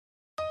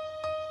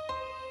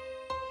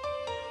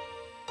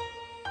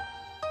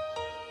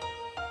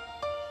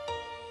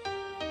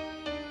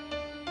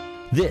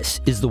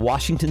This is the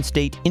Washington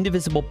State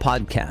Indivisible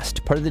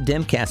Podcast, part of the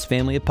Demcast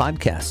family of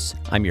podcasts.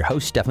 I'm your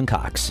host, Stephen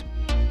Cox.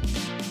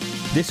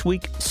 This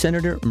week,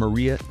 Senator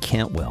Maria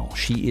Cantwell.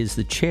 She is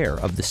the chair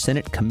of the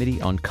Senate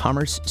Committee on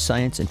Commerce,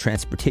 Science, and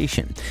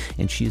Transportation,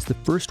 and she is the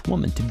first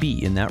woman to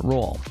be in that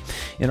role.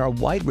 In our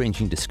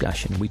wide-ranging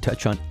discussion, we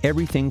touch on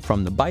everything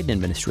from the Biden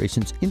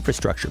administration's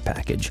infrastructure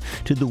package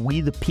to the We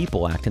the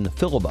People Act and the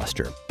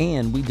filibuster,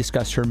 and we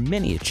discuss her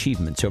many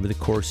achievements over the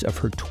course of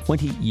her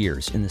 20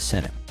 years in the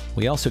Senate.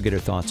 We also get her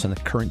thoughts on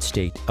the current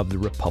state of the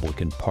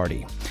Republican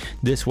Party.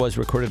 This was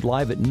recorded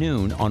live at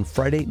noon on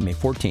Friday, May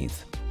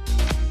 14th.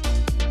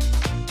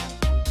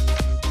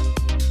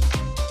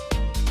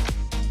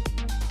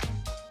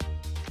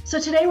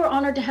 So today we're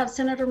honored to have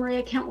Senator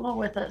Maria Cantwell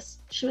with us.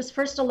 She was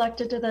first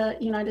elected to the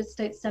United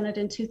States Senate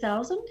in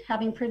 2000,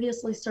 having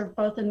previously served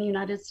both in the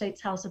United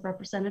States House of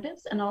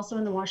Representatives and also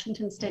in the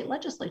Washington State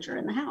Legislature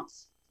in the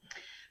House.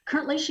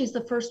 Currently, she's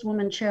the first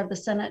woman chair of the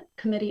Senate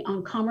Committee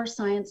on Commerce,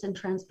 Science, and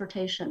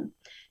Transportation.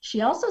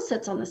 She also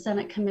sits on the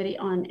Senate Committee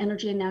on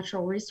Energy and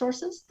Natural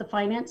Resources, the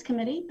Finance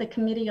Committee, the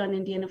Committee on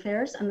Indian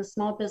Affairs, and the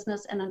Small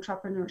Business and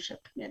Entrepreneurship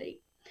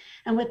Committee.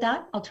 And with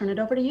that, I'll turn it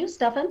over to you,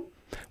 Stephen.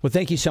 Well,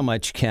 thank you so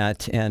much,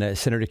 Kat. And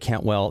Senator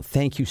Cantwell,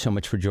 thank you so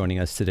much for joining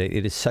us today.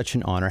 It is such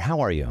an honor. How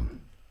are you?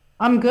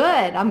 I'm good.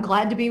 I'm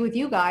glad to be with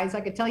you guys.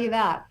 I could tell you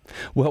that.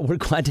 Well, we're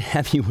glad to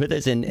have you with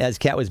us. And as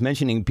Kat was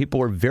mentioning, people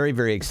were very,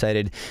 very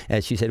excited.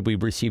 As she said,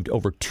 we've received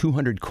over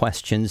 200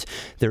 questions.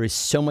 There is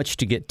so much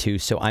to get to,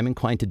 so I'm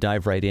inclined to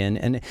dive right in.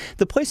 And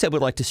the place I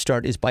would like to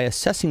start is by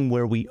assessing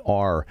where we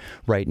are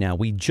right now.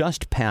 We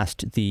just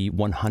passed the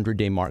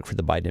 100-day mark for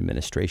the Biden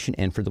administration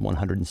and for the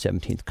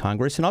 117th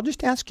Congress. And I'll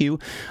just ask you,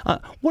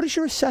 what is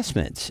your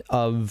assessment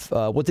of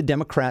what the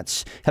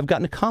Democrats have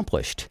gotten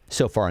accomplished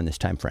so far in this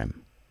time frame?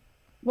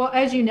 Well,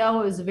 as you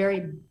know, it was a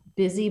very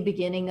busy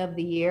beginning of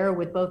the year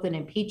with both an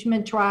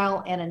impeachment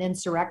trial and an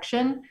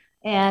insurrection.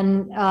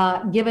 And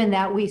given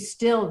that we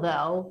still,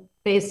 though,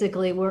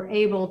 basically were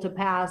able to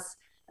pass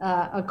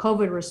a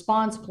COVID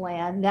response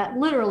plan that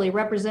literally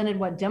represented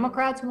what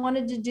Democrats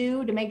wanted to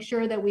do to make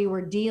sure that we were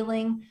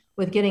dealing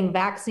with getting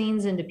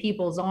vaccines into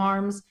people's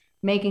arms,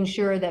 making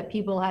sure that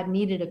people had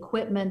needed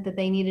equipment that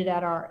they needed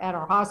at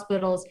our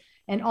hospitals,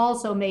 and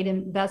also made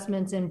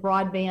investments in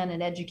broadband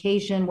and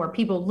education where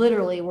people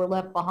literally were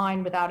left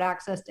behind without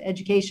access to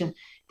education.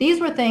 These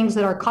were things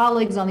that our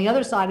colleagues on the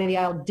other side of the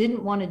aisle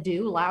didn't want to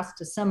do last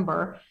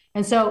December.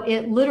 And so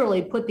it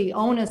literally put the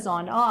onus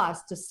on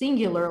us to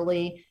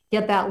singularly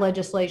get that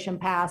legislation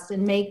passed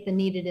and make the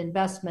needed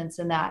investments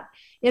in that.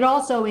 It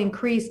also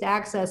increased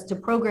access to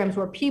programs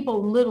where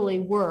people literally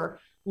were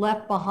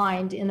left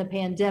behind in the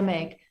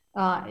pandemic.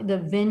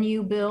 The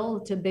venue bill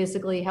to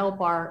basically help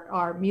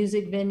our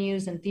music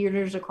venues and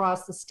theaters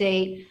across the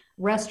state,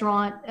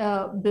 restaurant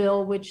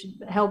bill, which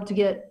helped to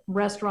get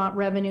restaurant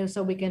revenue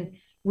so we can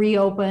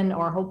reopen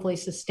or hopefully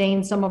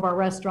sustain some of our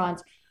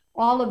restaurants.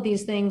 All of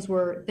these things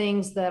were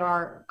things that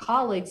our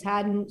colleagues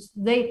hadn't,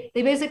 they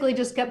basically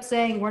just kept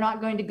saying, we're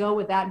not going to go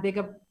with that big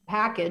a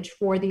package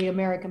for the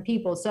American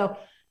people. So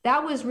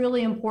that was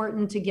really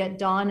important to get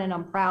done. And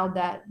I'm proud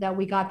that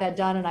we got that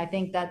done. And I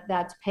think that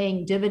that's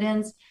paying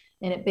dividends.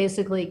 And it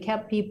basically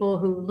kept people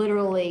who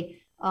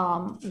literally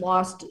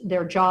lost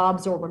their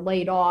jobs or were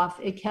laid off.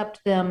 It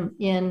kept them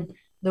in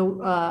the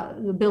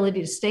ability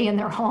to stay in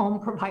their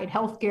home, provide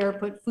healthcare,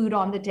 put food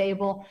on the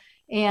table.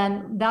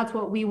 And that's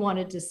what we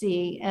wanted to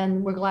see.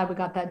 And we're glad we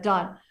got that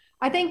done.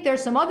 I think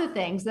there's some other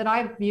things that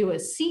I view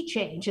as sea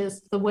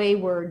changes, the way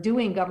we're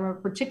doing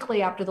government,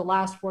 particularly after the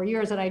last 4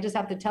 years. And I just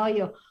have to tell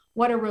you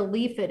what a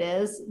relief it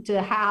is to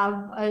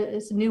have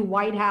this new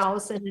White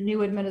House and a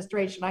new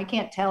administration. I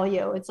can't tell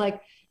you. It's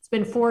like, it's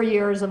been 4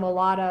 years of a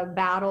lot of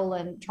battle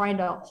and trying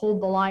to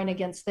hold the line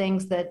against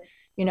things that,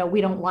 you know,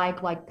 we don't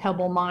like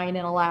Pebble Mine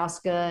in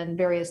Alaska and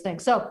various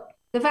things. So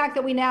the fact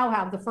that we now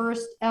have the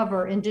first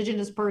ever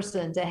Indigenous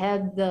person to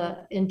head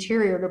the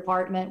Interior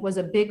Department was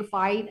a big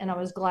fight. And I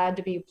was glad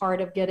to be part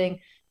of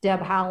getting Deb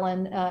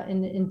Haaland,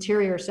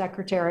 Interior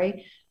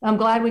Secretary. I'm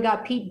glad we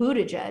got Pete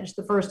Buttigieg,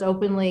 the first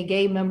openly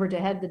gay member to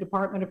head the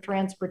Department of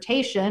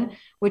Transportation,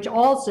 which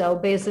also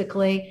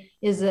basically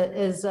is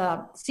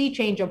a sea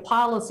change of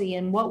policy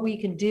in what we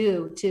can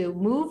do to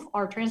move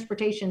our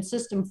transportation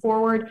system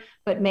forward,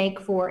 but make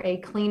for a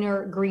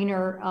cleaner,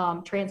 greener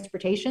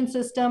transportation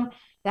system.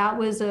 That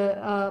was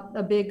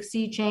a big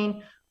sea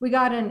change. We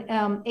got an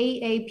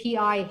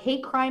AAPI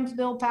hate crimes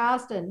bill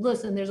passed. And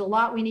listen, there's a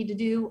lot we need to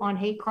do on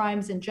hate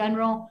crimes in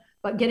general,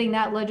 but getting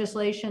that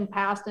legislation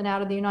passed and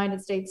out of the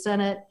United States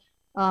Senate,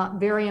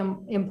 very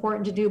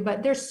important to do.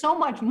 But there's so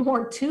much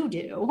more to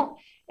do.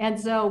 And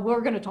so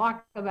we're going to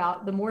talk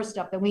about the more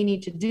stuff that we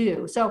need to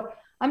do. So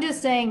I'm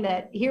just saying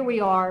that here we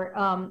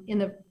are in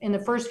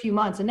the first few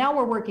months, and now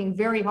we're working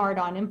very hard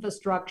on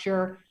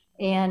infrastructure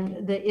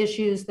and the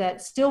issues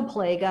that still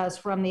plague us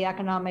from the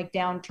economic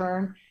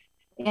downturn.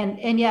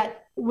 And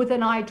yet with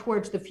an eye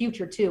towards the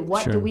future too.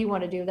 What do we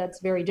want to do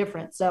that's very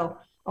different? So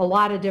a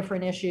lot of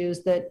different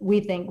issues that we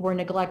think were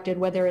neglected,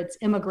 whether it's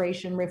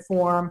immigration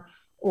reform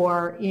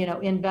or,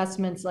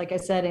 investments, like I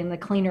said, in the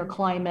cleaner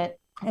climate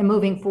and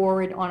moving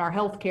forward on our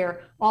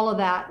healthcare. All of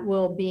that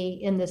will be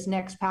in this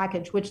next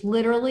package, which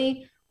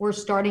literally we're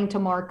starting to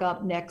mark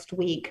up next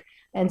week.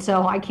 And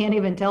so I can't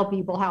even tell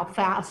people how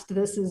fast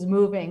this is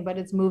moving, but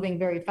it's moving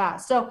very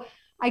fast. So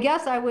I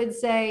guess I would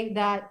say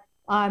that,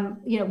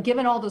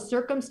 given all the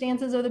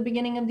circumstances of the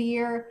beginning of the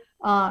year,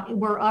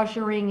 we're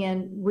ushering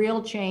in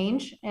real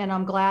change, and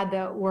I'm glad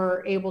that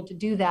we're able to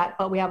do that,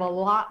 but we have a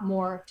lot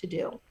more to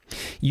do.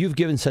 You've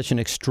given such an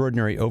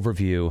extraordinary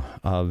overview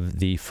of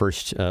the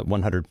first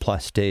 100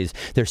 plus days.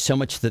 There's so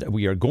much that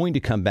we are going to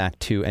come back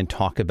to and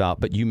talk about,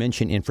 but you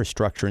mentioned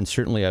infrastructure, and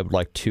certainly I would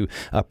like to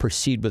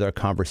proceed with our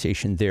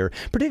conversation there,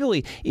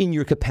 particularly in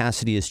your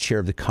capacity as chair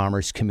of the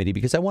Commerce Committee,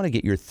 because I want to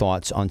get your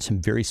thoughts on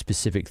some very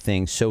specific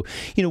things. So,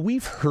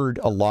 we've heard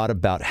a lot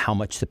about how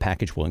much the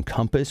package will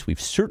encompass. We've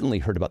certainly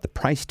heard about the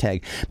price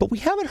tag, but we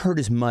haven't heard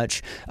as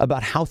much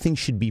about how things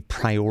should be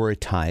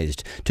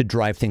prioritized to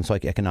drive things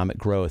like economic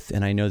growth.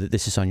 And I know that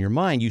this is on your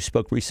mind. You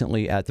spoke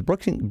recently at the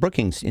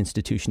Brookings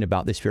Institution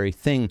about this very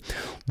thing.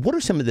 What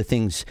are some of the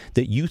things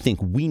that you think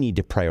we need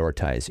to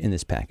prioritize in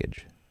this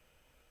package?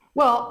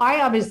 Well,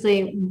 I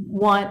obviously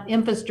want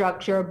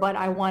infrastructure, but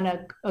I want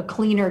a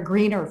cleaner,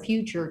 greener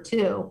future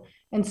too.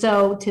 And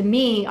so to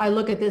me, I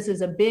look at this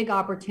as a big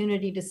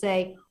opportunity to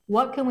say,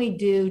 what can we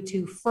do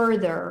to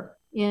further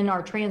in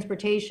our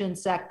transportation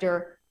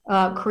sector,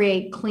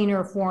 create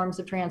cleaner forms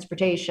of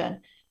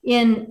transportation?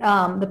 In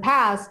the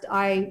past,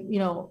 I,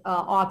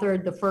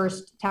 authored the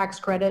first tax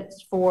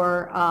credits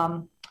for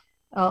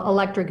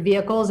electric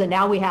vehicles, and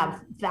now we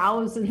have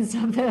thousands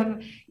of them,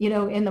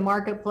 in the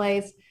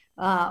marketplace.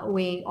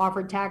 We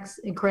offered tax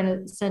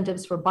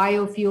incentives for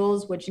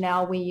biofuels, which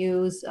now we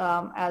use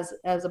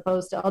as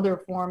opposed to other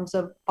forms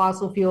of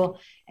fossil fuel.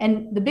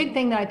 And the big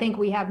thing that I think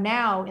we have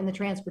now in the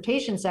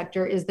transportation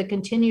sector is the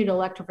continued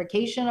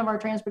electrification of our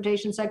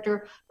transportation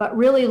sector, but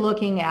really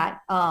looking at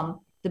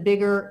the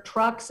bigger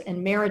trucks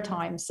and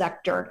maritime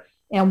sector,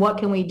 and what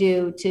can we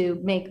do to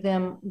make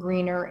them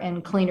greener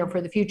and cleaner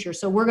for the future.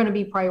 So we're going to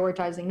be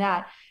prioritizing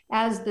that.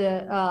 As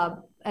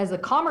the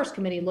Commerce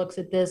Committee looks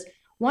at this,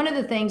 one of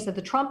the things that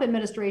the Trump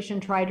administration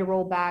tried to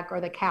roll back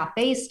are the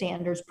CAFE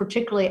standards,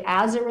 particularly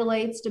as it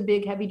relates to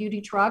big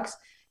heavy-duty trucks.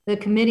 The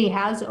committee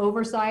has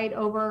oversight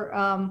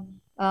over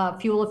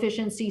fuel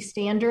efficiency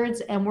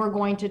standards, and we're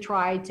going to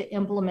try to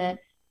implement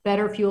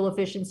better fuel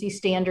efficiency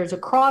standards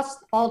across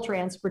all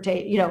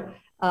transportation,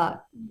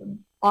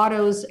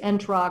 autos and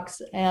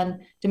trucks, and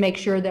to make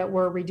sure that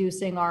we're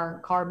reducing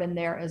our carbon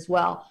there as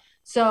well.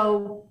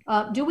 So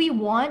do we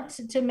want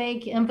to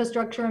make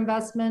infrastructure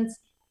investments?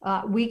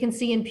 We can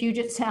see in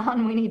Puget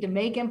Sound, we need to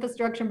make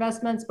infrastructure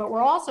investments, but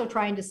we're also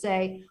trying to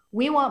say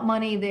we want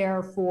money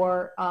there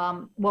for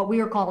what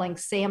we are calling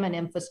salmon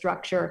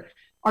infrastructure.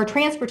 Our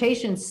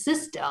transportation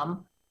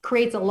system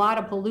creates a lot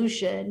of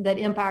pollution that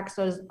impacts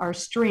our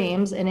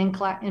streams and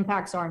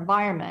impacts our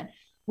environment.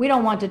 We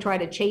don't want to try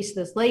to chase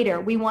this later.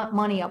 We want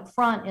money up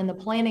front in the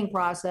planning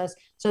process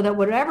so that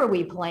whatever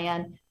we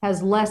plan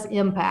has less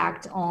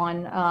impact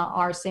on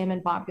our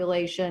salmon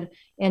population,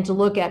 and to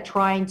look at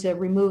trying to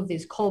remove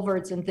these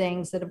culverts and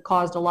things that have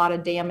caused a lot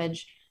of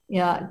damage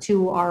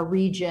to our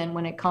region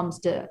when it comes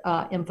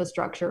to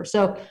infrastructure.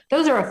 So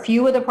those are a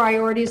few of the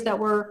priorities that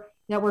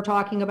we're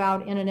talking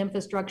about in an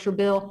infrastructure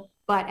bill.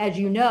 But as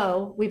you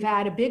know, we've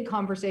had a big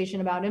conversation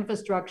about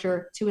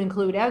infrastructure to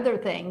include other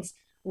things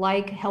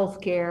like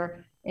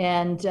healthcare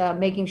and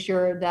making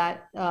sure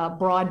that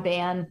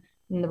broadband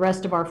and the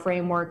rest of our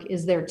framework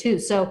is there too.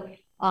 So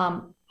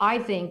I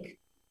think,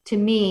 to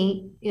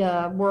me,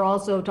 we're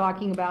also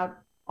talking about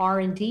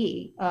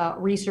R&D,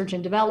 research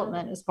and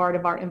development, as part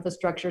of our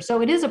infrastructure.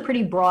 So it is a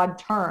pretty broad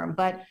term,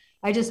 but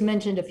I just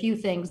mentioned a few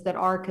things that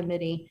our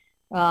committee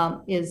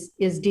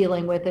is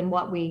dealing with and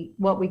what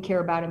we care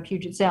about in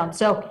Puget Sound.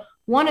 So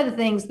one of the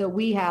things that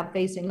we have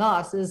facing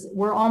us is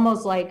we're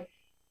almost like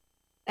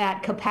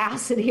at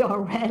capacity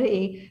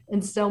already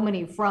in so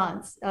many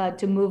fronts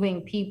to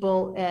moving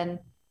people and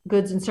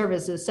goods and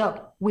services.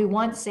 So we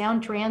want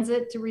Sound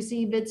Transit to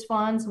receive its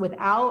funds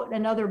without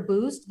another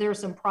boost. There are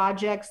some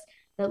projects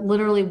that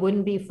literally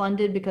wouldn't be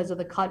funded because of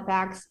the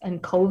cutbacks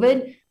and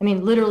COVID. I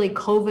mean, literally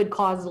COVID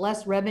caused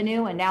less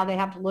revenue, and now they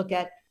have to look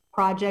at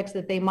projects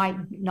that they might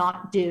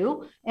not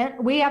do. And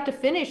we have to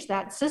finish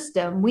that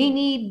system. We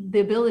need the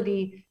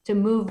ability to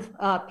move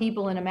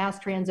people in a mass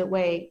transit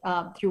way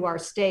through our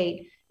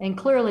state, and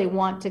clearly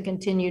want to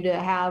continue to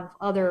have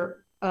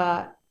other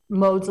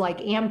modes like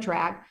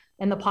Amtrak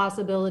and the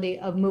possibility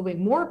of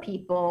moving more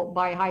people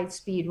by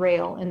high-speed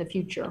rail in the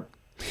future.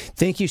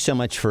 Thank you so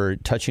much for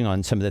touching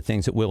on some of the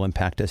things that will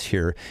impact us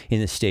here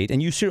in the state.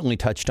 And you certainly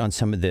touched on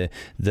some of the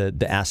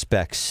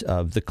aspects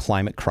of the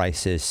climate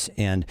crisis.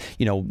 And,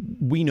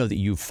 we know that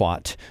you've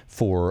fought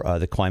for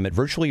the climate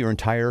virtually your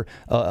entire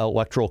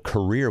electoral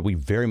career. We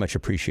very much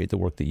appreciate the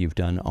work that you've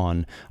done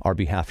on our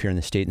behalf here in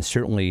the state, and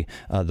certainly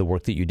the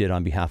work that you did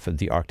on behalf of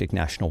the Arctic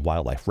National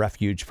Wildlife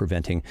Refuge,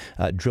 preventing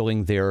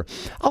drilling there.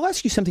 I'll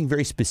ask you something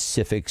very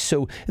specific.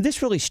 So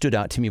this really stood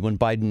out to me when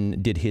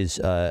Biden did his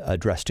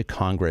address to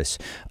Congress.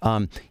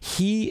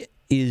 He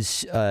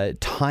is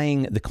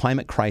tying the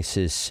climate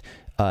crisis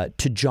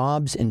to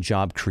jobs and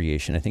job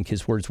creation. I think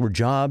his words were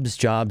jobs,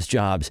 jobs,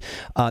 jobs.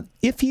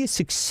 If he is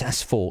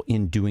successful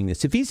in doing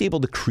this, if he's able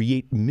to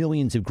create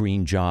millions of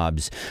green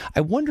jobs,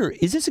 I wonder,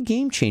 is this a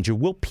game changer?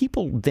 Will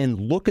people then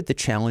look at the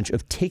challenge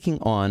of taking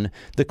on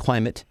the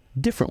climate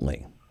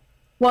differently?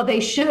 Well, they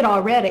should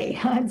already.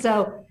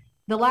 So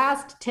the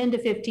last 10 to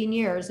 15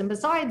 years, and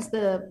besides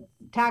the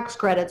tax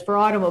credits for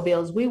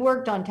automobiles, we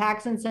worked on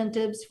tax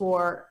incentives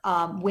for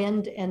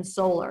wind and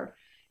solar,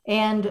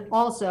 and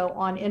also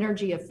on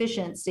energy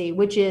efficiency,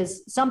 which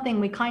is something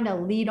we kind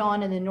of lead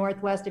on in the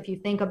Northwest. If you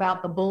think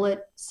about the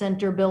Bullitt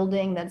Center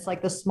building, that's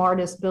like the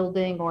smartest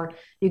building, or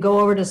you go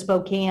over to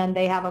Spokane,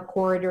 they have a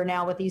corridor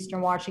now with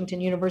Eastern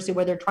Washington University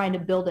where they're trying to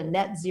build a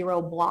net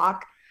zero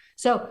block.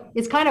 So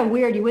it's kind of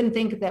weird. You wouldn't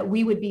think that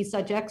we would be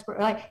such expert.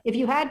 Like if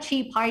you had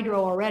cheap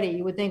hydro already,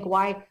 you would think,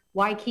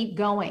 why keep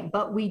going?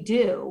 But we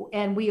do,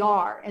 and we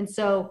are. And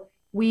so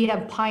we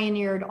have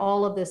pioneered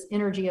all of this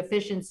energy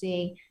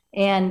efficiency,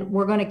 and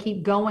we're going to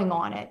keep going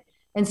on it.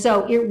 And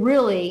so it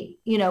really,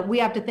 we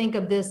have to think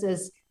of this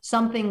as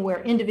something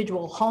where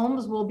individual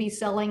homes will be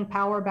selling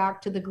power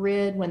back to the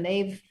grid when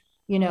they've,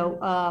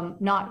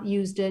 not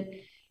used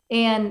it.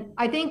 And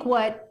I think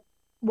what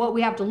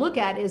we have to look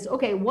at is,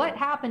 okay, what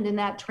happened in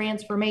that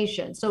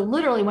transformation? So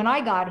literally when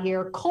I got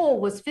here, coal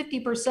was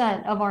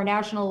 50% of our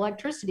national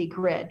electricity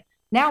grid.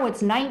 Now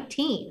it's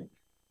 19.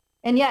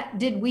 And yet,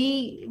 did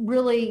we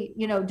really,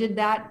 did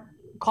that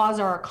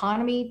cause our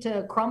economy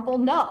to crumple?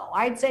 No,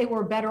 I'd say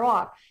we're better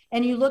off.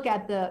 And you look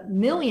at the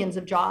millions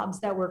of jobs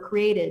that were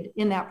created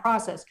in that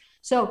process.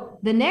 So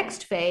the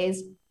next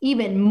phase,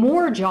 even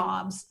more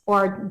jobs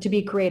are to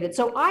be created.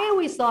 So I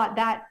always thought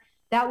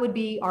that would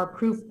be our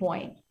proof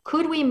point.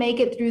 Could we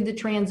make it through the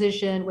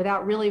transition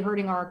without really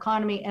hurting our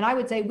economy? And I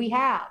would say we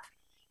have.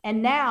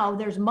 And now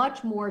there's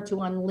much more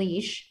to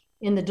unleash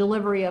in the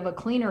delivery of a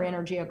cleaner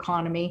energy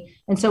economy.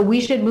 And so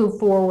we should move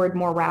forward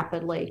more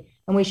rapidly.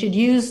 And we should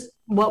use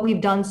what we've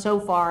done so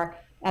far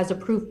as a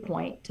proof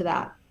point to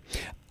that.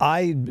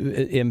 I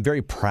am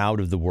very proud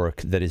of the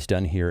work that is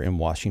done here in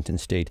Washington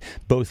State,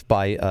 both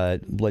by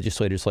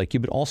legislators like you,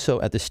 but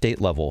also at the state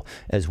level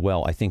as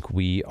well. I think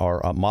we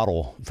are a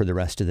model for the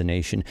rest of the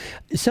nation.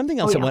 Something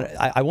else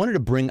I wanted to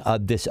bring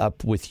this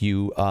up with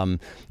you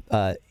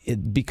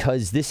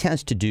because this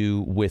has to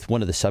do with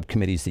one of the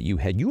subcommittees that you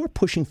had. You are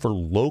pushing for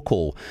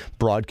local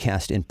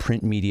broadcast and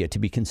print media to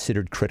be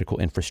considered critical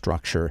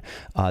infrastructure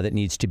that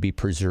needs to be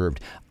preserved.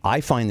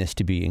 I find this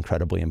to be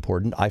incredibly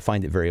important. I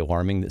find it very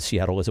alarming that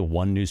Seattle is a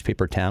one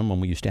newspaper town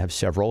when we used to have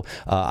several.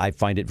 I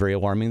find it very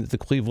alarming that the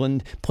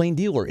Cleveland Plain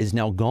Dealer is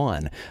now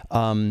gone.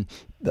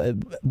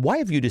 Why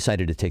have you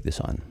decided to take this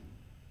on?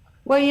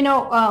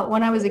 Well,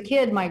 when I was a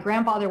kid, my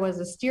grandfather was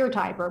a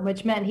stereotyper,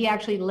 which meant he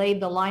actually laid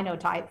the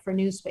linotype for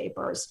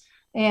newspapers.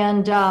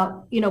 And,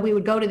 we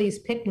would go to these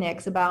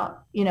picnics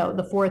about,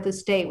 the Fourth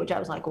Estate, which I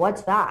was like,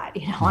 what's that?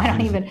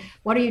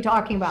 What are you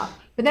talking about?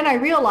 But then I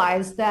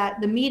realized that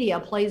the media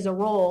plays a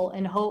role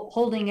in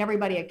holding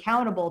everybody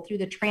accountable through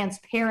the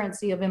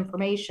transparency of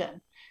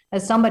information.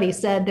 As somebody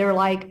said,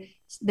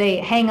 they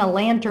hang a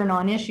lantern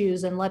on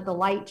issues and let the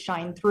light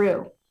shine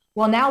through.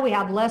 Well, now we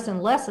have less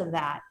and less of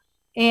that.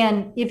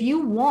 And if you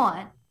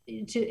want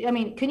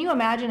to, can you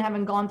imagine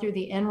having gone through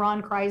the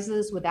Enron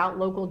crisis without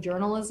local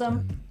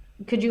journalism?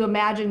 Could you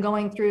imagine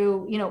going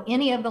through,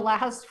 any of the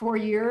last 4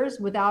 years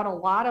without a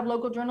lot of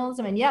local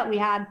journalism? And yet we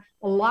had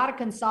a lot of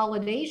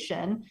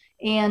consolidation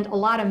and a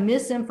lot of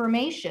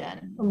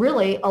misinformation,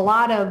 really a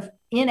lot of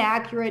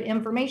inaccurate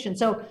information.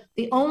 So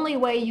the only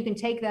way you can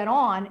take that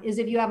on is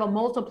if you have a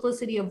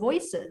multiplicity of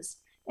voices,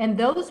 and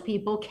those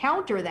people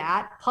counter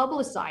that,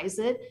 publicize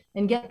it,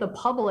 and get the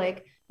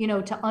public,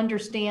 to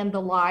understand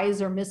the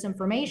lies or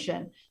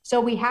misinformation.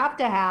 So we have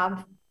to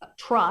have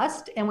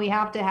trust, and we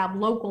have to have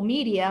local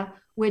media,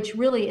 which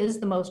really is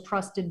the most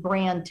trusted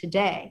brand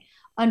today.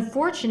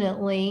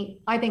 Unfortunately,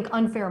 I think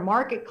unfair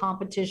market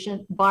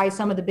competition by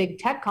some of the big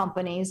tech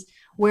companies,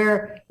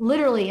 where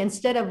literally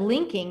instead of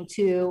linking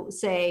to,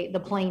 say, the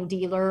Plain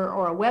Dealer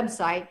or a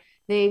website,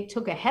 they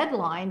took a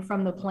headline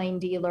from the Plain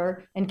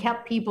Dealer and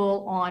kept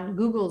people on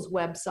Google's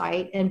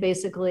website and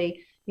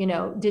basically,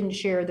 didn't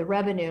share the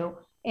revenue.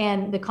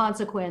 And the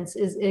consequence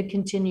is it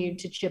continued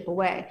to chip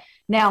away.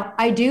 Now,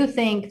 I do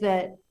think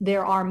that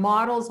there are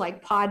models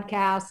like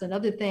podcasts and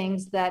other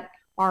things that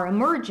are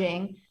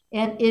emerging,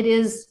 and it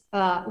is,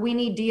 we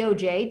need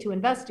DOJ to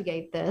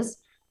investigate this.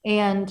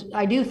 And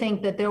I do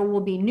think that there will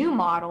be new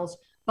models,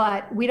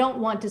 but we don't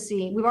want to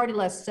see, we've already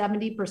lost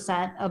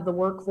 70% of the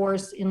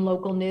workforce in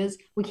local news.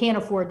 We can't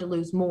afford to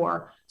lose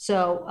more.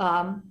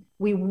 So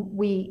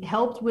we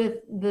helped with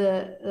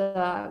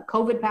the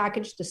COVID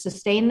package to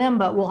sustain them,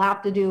 but we'll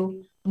have to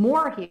do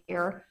more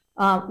here.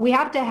 We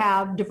have to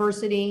have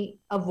diversity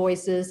of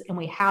voices, and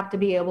we have to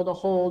be able to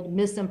hold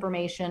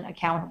misinformation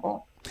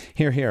accountable.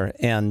 Here, here.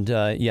 And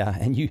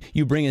and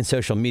you bring in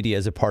social media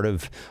as a part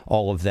of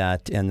all of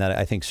that. And that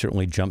I think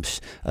certainly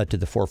jumps to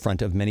the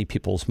forefront of many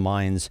people's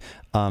minds.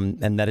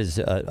 And that is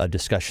a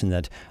discussion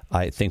that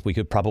I think we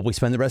could probably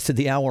spend the rest of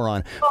the hour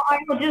on. Well,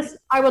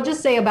 I will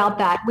just say about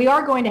that. We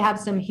are going to have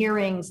some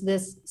hearings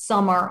this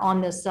summer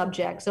on this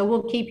subject. So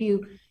we'll keep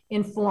you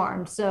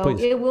informed. So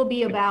Please. It will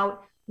be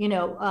about,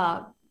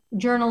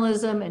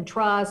 journalism and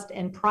trust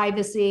and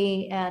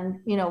privacy and,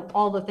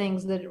 all the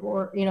things that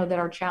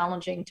are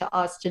challenging to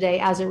us today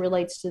as it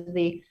relates to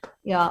the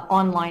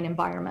online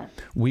environment.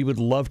 We would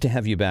love to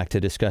have you back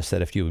to discuss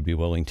that if you would be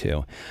willing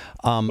to.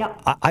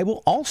 Yep. I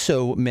will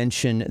also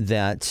mention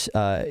that,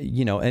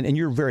 and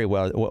you're very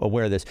well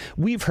aware of this,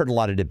 we've heard a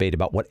lot of debate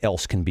about what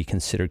else can be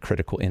considered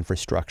critical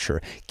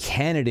infrastructure.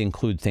 Can it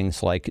include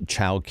things like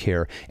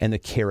childcare and the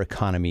care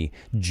economy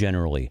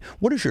generally?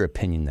 What is your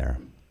opinion there?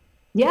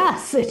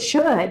 Yes, it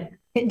should.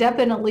 It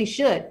definitely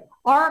should.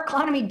 Our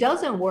economy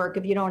doesn't work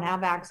if you don't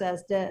have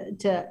access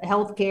to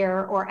health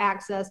care or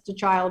access to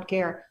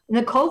childcare. And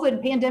the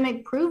COVID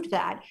pandemic proved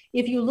that.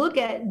 If you look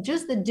at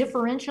just the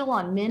differential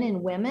on men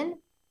and women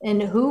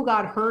and who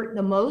got hurt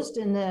the most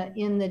in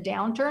the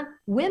downturn,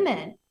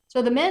 women.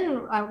 So the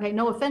men, okay,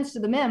 no offense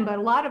to the men, but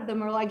a lot of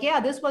them are like, yeah,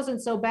 this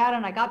wasn't so bad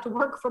and I got to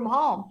work from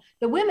home.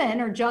 The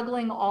women are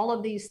juggling all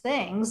of these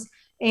things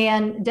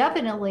and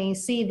definitely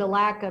see the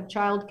lack of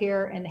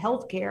childcare and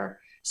healthcare.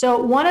 So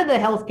one of the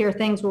healthcare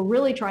things we're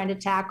really trying to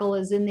tackle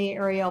is in the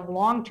area of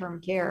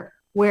long-term care,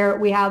 where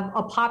we have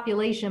a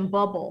population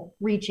bubble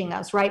reaching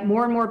us, right?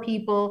 More and more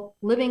people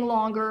living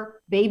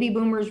longer, baby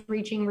boomers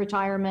reaching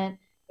retirement,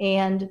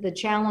 and the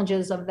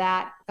challenges of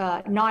that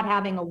not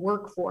having a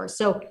workforce.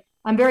 So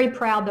I'm very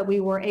proud that we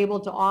were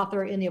able to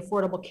author in the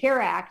Affordable Care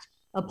Act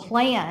a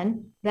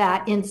plan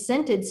that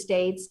incented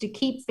states to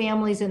keep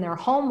families in their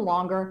home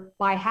longer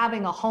by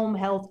having a home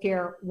health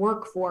care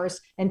workforce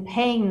and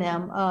paying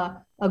them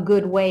a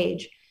good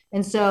wage.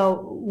 And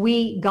so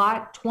we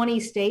got 20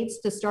 states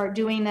to start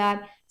doing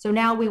that. So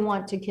now we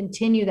want to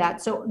continue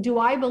that. So do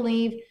I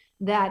believe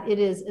that it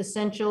is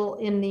essential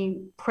in the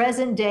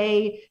present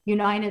day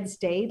United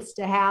States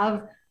to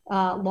have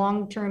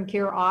long-term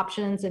care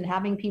options and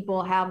having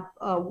people have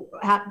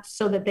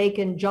so that they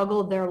can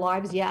juggle their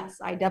lives? Yes,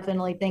 I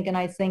definitely think, and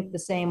I think the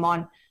same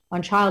on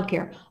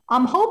childcare.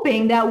 I'm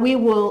hoping that we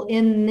will,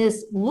 in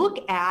this look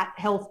at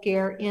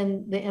healthcare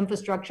in the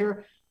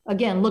infrastructure,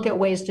 again, look at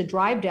ways to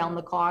drive down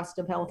the cost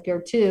of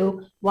healthcare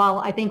too. While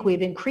I think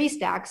we've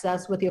increased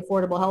access with the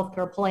Affordable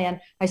Healthcare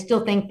Plan, I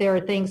still think there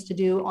are things to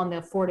do on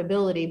the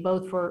affordability,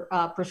 both for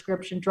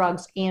prescription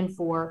drugs and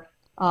for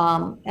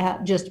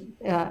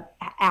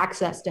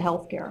access to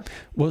healthcare.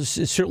 Well,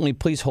 certainly,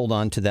 please hold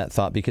on to that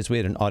thought because we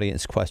had an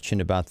audience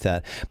question about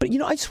that. But,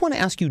 I just want to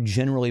ask you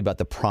generally about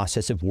the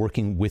process of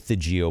working with the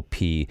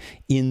GOP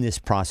in this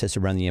process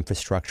around the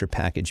infrastructure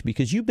package,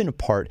 because you've been a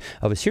part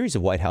of a series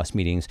of White House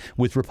meetings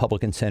with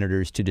Republican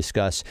senators to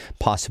discuss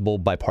possible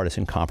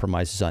bipartisan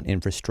compromises on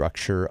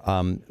infrastructure.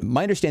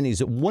 My understanding is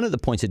that one of the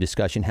points of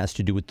discussion has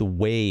to do with the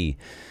way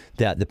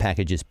that the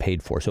package is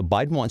paid for. So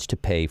Biden wants to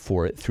pay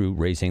for it through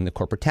raising the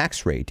corporate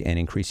tax rate and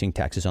increasing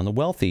taxes on the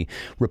wealthy.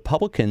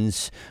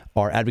 Republicans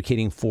are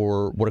advocating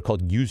for what are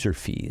called user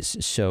fees.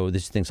 So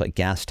this is things like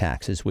gas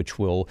taxes, which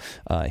will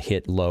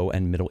hit low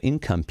and middle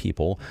income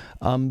people.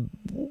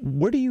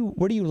 Where do you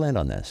land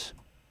on this?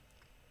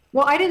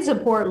 Well, I didn't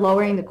support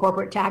lowering the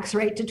corporate tax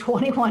rate to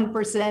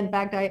 21%. In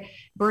fact,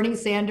 Bernie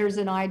Sanders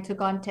and I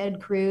took on Ted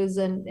Cruz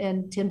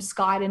and Tim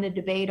Scott in a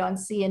debate on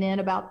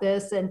CNN about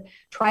this and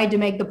tried to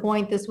make the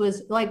point this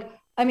was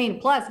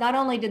plus not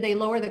only did they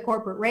lower the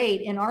corporate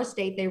rate in our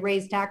state, they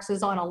raised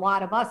taxes on a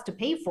lot of us to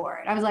pay for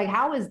it. I was like,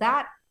 how is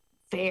that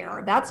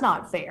fair? That's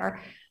not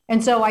fair.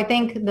 And so I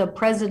think the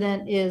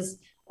president is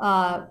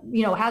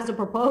has a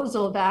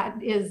proposal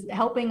that is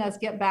helping us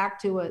get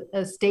back to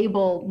a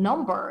stable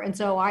number. And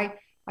so I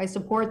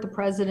support the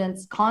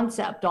president's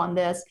concept on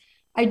this.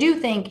 I do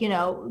think,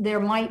 there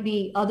might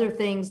be other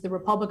things the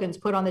Republicans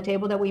put on the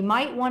table that we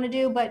might want to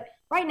do. But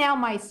right now,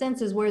 my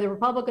sense is where the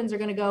Republicans are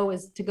going to go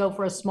is to go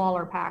for a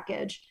smaller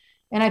package.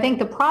 And I think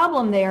the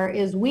problem there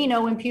is we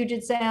know in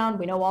Puget Sound,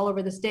 we know all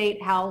over the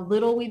state how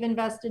little we've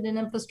invested in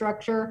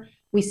infrastructure.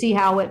 We see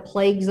how it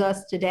plagues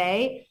us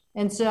today.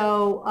 And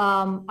so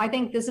I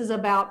think this is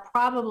about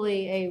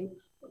probably a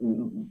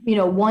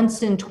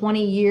once in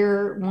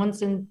 20-year,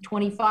 once in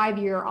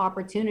 25-year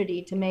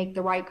opportunity to make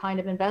the right kind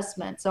of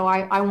investment. So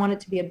I want it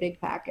to be a big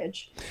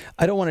package.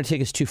 I don't want to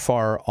take us too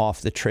far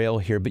off the trail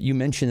here, but you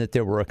mentioned that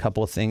there were a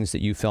couple of things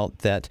that you felt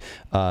that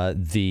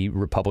the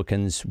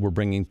Republicans were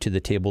bringing to the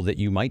table that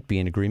you might be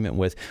in agreement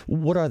with.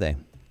 What are they?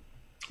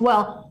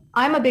 Well,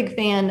 I'm a big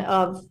fan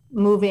of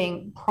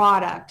moving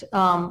product.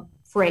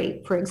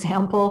 Freight, for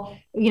example,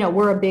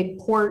 we're a big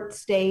port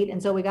state.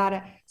 And so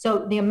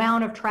so the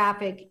amount of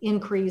traffic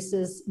increase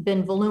has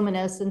been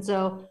voluminous. And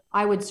so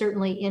I would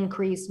certainly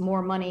increase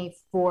more money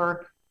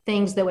for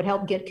things that would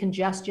help get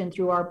congestion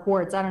through our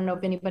ports. I don't know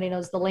if anybody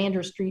knows the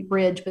Lander Street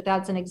Bridge, but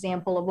that's an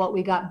example of what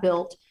we got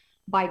built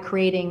by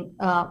creating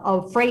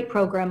a freight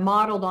program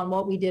modeled on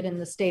what we did in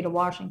the state of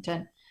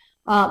Washington.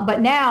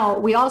 But now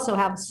we also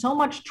have so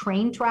much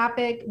train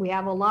traffic. We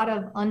have a lot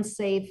of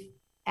unsafe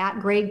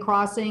at-grade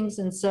crossings.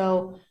 And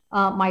so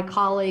my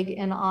colleague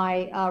and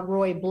I,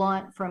 Roy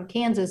Blunt from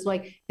Kansas,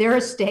 like their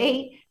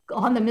estate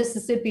on the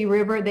Mississippi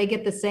River, they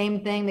get the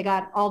same thing. They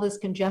got all this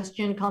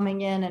congestion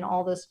coming in and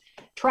all this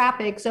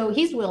traffic. So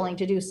he's willing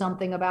to do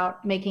something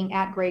about making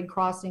at-grade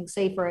crossings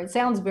safer. It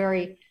sounds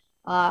very,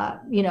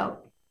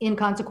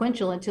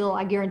 inconsequential until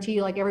I guarantee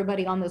you, like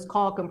everybody on this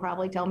call can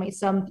probably tell me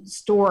some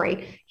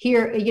story.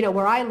 Here,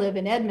 where I live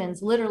in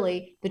Edmonds,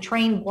 literally the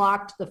train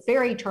blocked the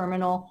ferry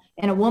terminal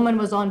and a woman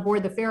was on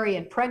board the ferry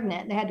and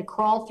pregnant. They had to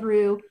crawl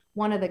through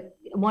one of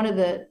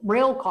the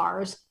rail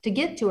cars to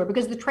get to her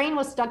because the train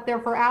was stuck there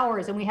for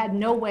hours and we had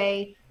no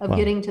way of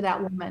getting to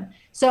that woman.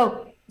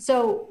 So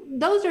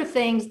those are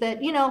things that,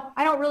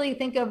 I don't really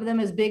think of them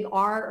as big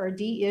R or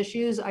D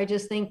issues. I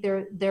just think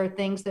they're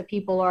things that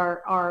people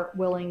are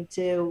willing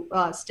to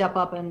step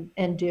up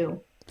and do.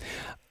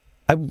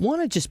 I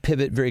want to just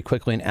pivot very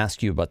quickly and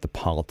ask you about the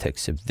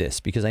politics of this,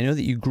 because I know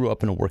that you grew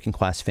up in a working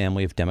class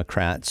family of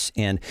Democrats,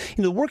 and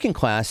the working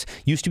class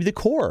used to be the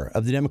core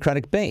of the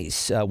Democratic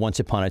base once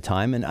upon a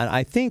time. And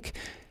I think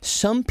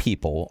some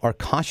people are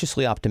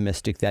cautiously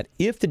optimistic that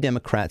if the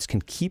Democrats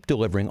can keep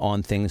delivering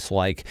on things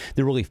like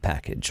the relief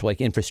package, like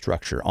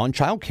infrastructure, on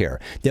childcare,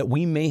 that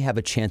we may have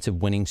a chance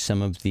of winning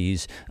some of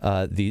these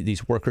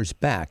workers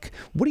back.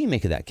 What do you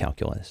make of that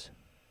calculus?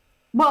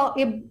 Well,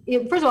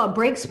 it first of all, it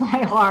breaks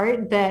my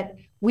heart that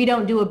we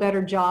don't do a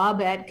better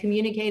job at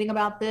communicating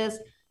about this.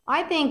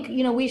 I think,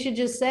 we should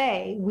just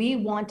say we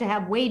want to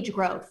have wage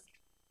growth.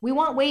 We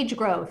want wage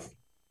growth.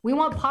 We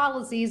want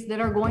policies that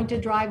are going to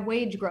drive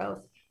wage growth.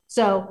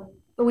 So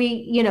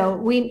we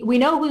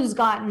know who's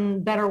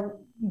gotten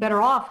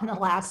better off in the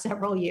last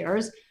several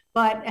years,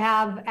 but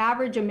have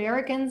average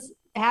Americans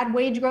had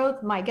wage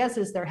growth? My guess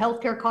is their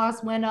healthcare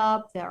costs went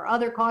up, their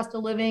other cost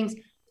of livings,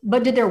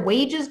 but did their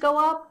wages go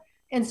up?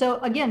 And so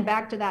again,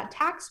 back to that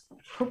tax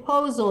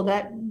proposal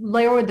that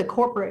lowered the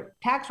corporate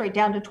tax rate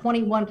down to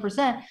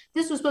 21%.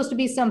 This was supposed to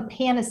be some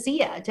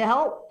panacea to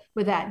help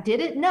with that.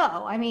 Did it?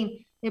 No. I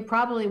mean, it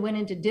probably went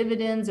into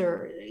dividends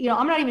or,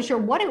 I'm not even sure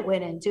what it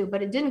went into,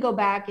 but it didn't go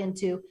back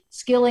into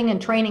skilling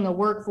and training a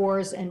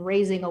workforce and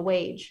raising a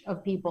wage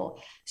of people.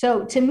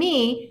 So to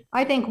me,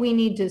 I think we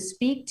need to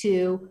speak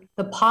to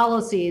the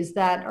policies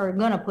that are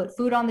going to put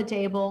food on the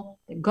table,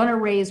 they're going to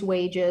raise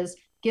wages,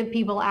 give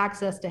people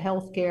access to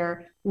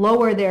healthcare,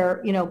 lower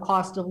their,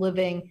 cost of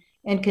living,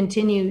 and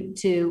continue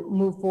to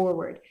move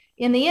forward.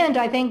 In the end,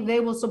 I think they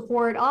will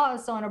support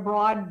us on a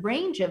broad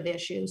range of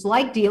issues,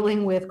 like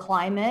dealing with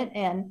climate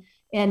and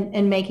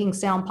making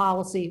sound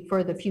policy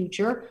for the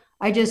future.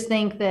 I just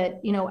think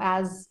that,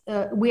 as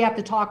we have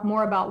to talk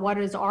more about what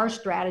is our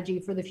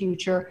strategy for the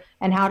future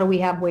and how do we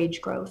have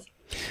wage growth.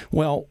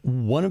 Well,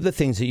 one of the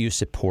things that you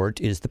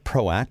support is the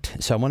PRO Act.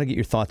 So I want to get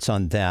your thoughts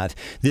on that.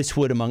 This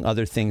would, among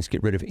other things,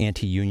 get rid of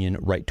anti-union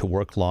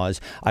right-to-work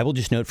laws. I will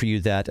just note for you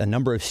that a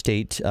number of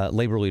state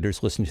labor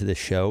leaders listen to this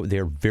show.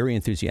 They're very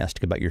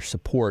enthusiastic about your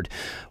support.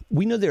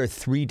 We know there are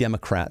 3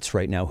 Democrats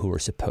right now who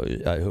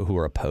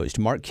are opposed.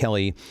 Mark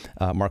Kelly,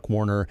 Mark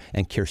Warner,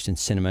 and Kyrsten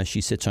Sinema.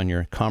 She sits on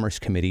your Commerce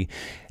Committee.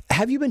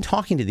 Have you been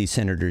talking to these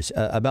senators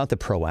about the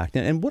PRO Act,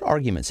 and what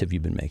arguments have you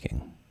been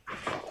making?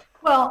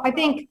 Well, I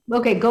think,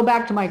 go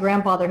back to my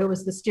grandfather, who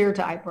was the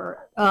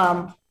stereotyper.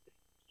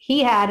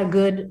 He had a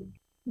good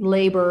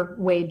labor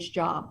wage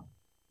job.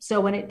 So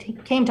when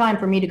it came time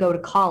for me to go to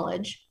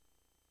college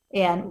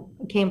and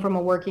came from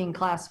a working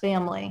class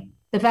family,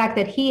 the fact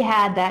that he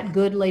had that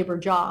good labor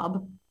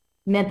job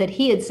meant that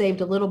he had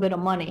saved a little bit of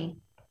money,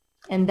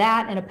 and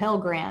that and a Pell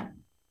Grant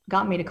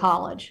got me to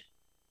college.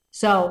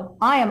 So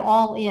I am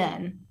all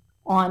in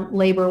on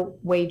labor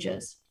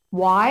wages.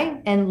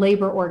 Why? And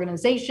labor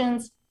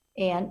organizations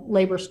and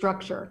labor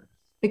structure,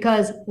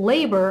 because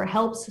labor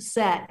helps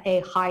set a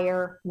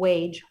higher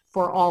wage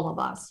for all of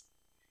us.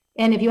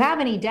 And if you have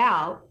any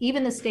doubt,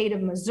 even the state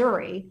of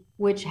Missouri,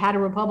 which had a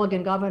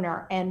Republican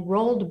governor and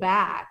rolled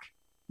back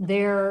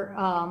their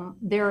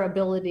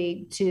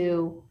ability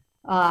to,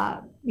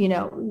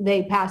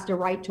 they passed a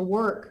right to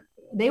work,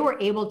 they were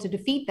able to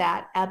defeat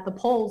that at the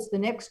polls the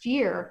next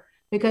year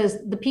because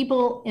the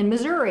people in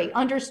Missouri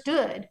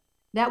understood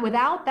that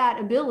without that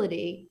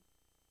ability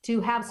to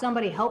have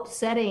somebody help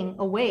setting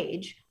a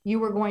wage,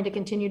 you were going to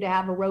continue to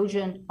have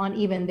erosion on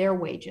even their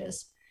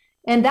wages.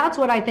 And that's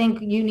what I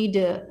think you need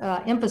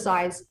to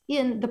emphasize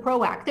in the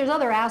PRO Act. There's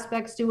other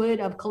aspects to it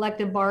of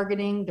collective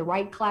bargaining, the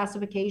right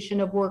classification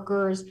of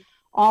workers,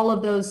 all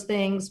of those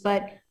things.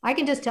 But I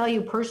can just tell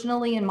you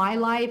personally in my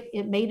life,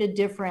 it made a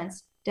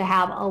difference to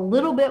have a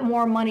little bit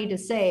more money to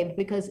save,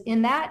 because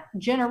in that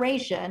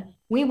generation,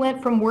 we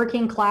went from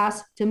working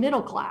class to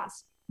middle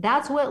class.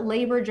 That's what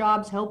labor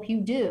jobs help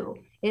you do.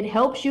 It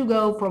helps you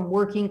go from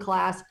working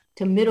class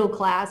to middle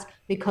class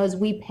because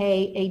we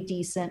pay a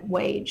decent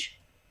wage.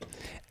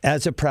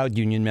 As a proud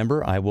union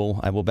member, I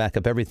will back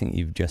up everything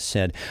you've just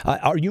said.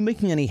 Are you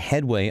making any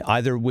headway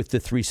either with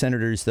the 3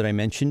 senators that I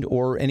mentioned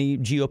or any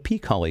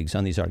GOP colleagues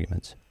on these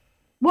arguments?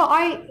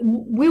 Well,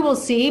 we will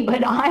see, but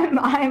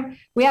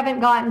we haven't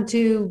gotten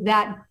to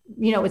that,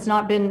 it's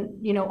not been,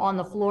 on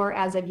the floor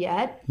as of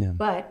yet. Yeah.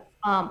 But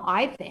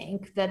I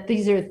think that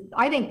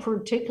I think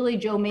particularly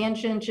Joe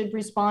Manchin should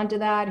respond to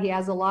that. He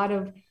has a lot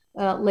of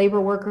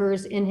labor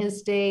workers in his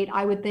state.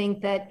 I would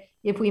think that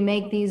if we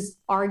make these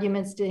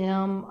arguments to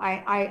him,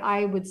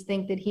 I would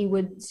think that he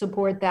would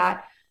support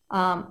that.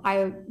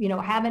 I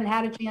haven't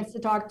had a chance to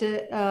talk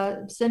to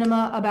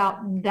Sinema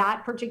about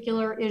that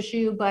particular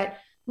issue, but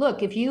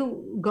look, if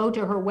you go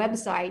to her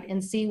website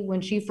and see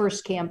when she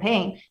first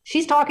campaigned,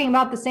 she's talking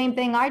about the same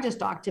thing I just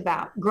talked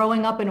about,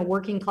 growing up in a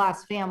working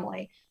class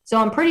family. So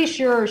I'm pretty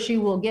sure she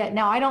will get.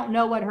 Now, I don't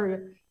know what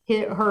her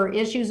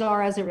issues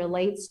are as it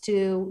relates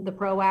to the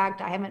PRO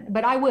Act. I haven't,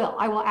 but I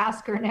will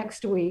ask her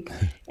next week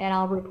and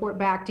I'll report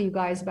back to you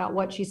guys about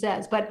what she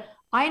says. But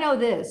I know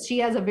this, she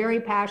has a very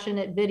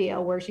passionate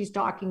video where she's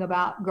talking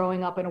about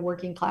growing up in a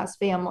working class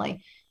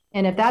family.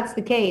 And if that's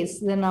the case,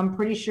 then I'm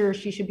pretty sure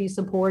she should be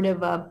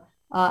supportive of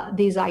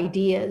these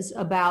ideas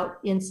about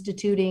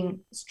instituting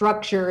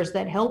structures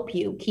that help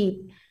you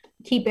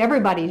keep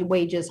everybody's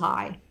wages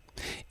high.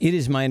 It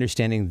is my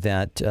understanding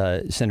that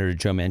Senator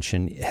Joe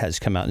Manchin has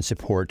come out in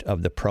support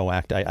of the PRO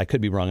Act. I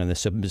could be wrong on this,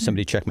 so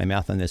somebody check my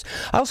math on this.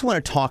 I also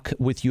want to talk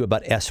with you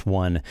about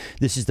S1.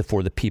 This is the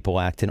For the People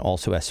Act, and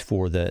also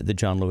S4, the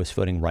John Lewis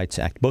Voting Rights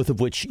Act, both of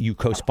which you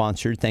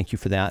co-sponsored. Thank you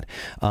for that.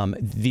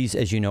 These,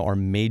 as you know, are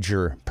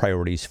major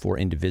priorities for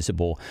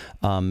Indivisible.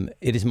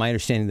 It is my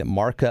understanding that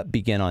markup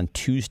began on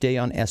Tuesday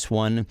on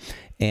S1,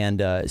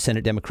 and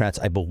Senate Democrats,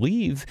 I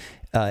believe,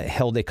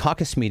 held a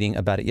caucus meeting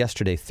about it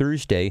yesterday,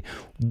 Thursday.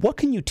 What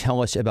can you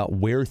tell us about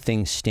where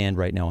things stand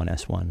right now on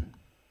S1?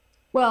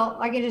 Well,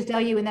 I can just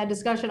tell you in that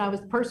discussion, I was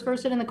the first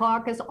person in the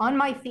caucus on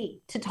my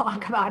feet to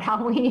talk about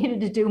how we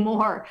needed to do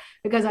more,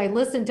 because I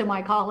listened to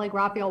my colleague,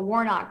 Raphael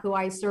Warnock, who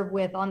I serve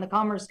with on the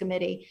Commerce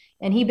Committee,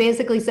 and he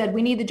basically said,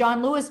 we need the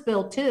John Lewis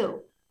bill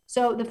too.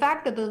 So the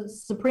fact that the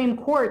Supreme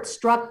Court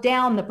struck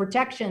down the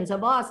protections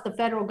of us, the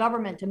federal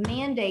government, to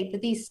mandate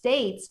that these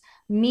states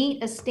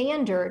meet a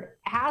standard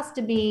has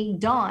to be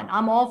done.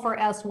 I'm all for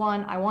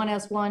S1. I want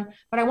S1,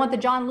 but I want the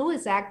John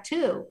Lewis Act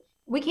too.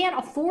 We can't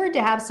afford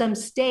to have some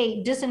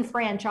state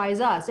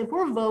disenfranchise us. If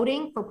we're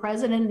voting for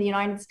president of the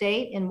United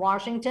States in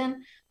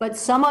Washington, but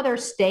some other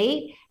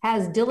state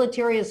has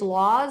deleterious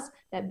laws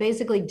that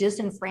basically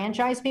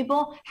disenfranchise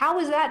people, how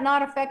is that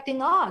not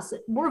affecting us?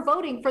 We're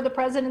voting for the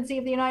presidency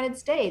of the United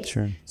States.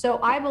 Sure. So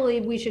I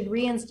believe we should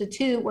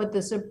reinstitute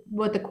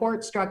what the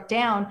court struck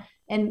down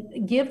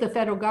and give the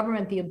federal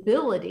government the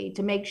ability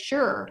to make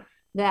sure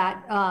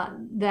that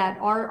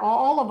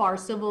all of our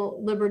civil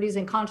liberties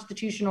and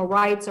constitutional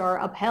rights are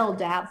upheld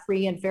to have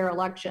free and fair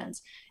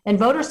elections. And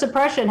voter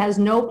suppression has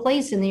no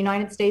place in the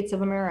United States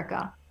of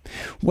America.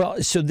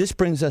 Well, so this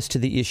brings us to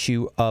the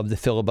issue of the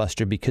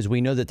filibuster, because we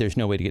know that there's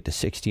no way to get to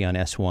 60 on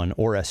S1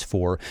 or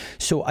S4.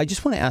 So I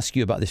just want to ask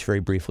you about this very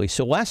briefly.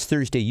 So last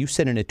Thursday, you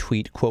said in a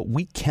tweet, quote,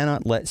 "We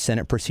cannot let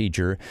Senate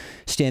procedure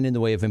stand in the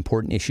way of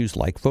important issues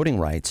like voting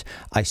rights.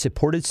 I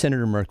supported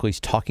Senator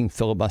Merkley's talking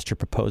filibuster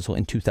proposal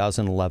in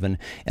 2011,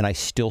 and I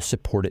still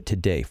support it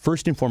today."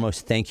 First and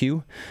foremost, thank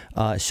you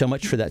so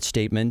much for that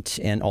statement,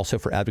 and also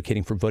for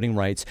advocating for voting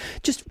rights.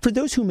 Just for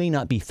those who may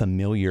not be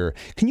familiar,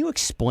 can you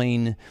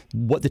explain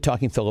what the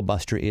talking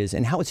filibuster is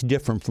and how it's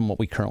different from what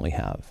we currently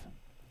have?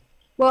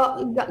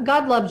 Well,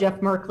 God love Jeff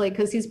Merkley,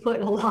 because he's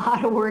put a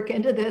lot of work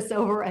into this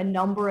over a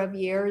number of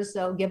years.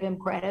 So give him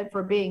credit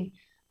for being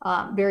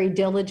very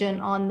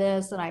diligent on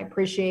this, and I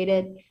appreciate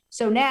it.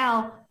 So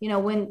now,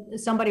 when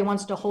somebody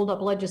wants to hold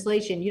up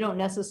legislation, you don't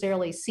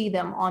necessarily see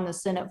them on the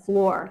Senate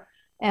floor.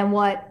 And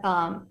what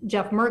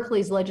Jeff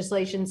Merkley's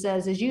legislation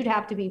says is you'd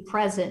have to be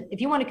present.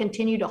 If you want to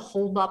continue to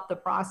hold up the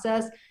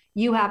process,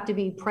 you have to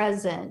be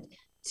present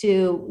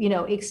to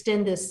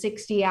extend this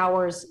 60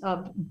 hours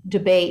of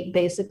debate,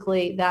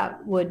 basically,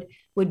 that would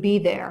be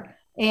there.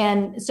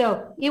 And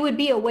so it would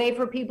be a way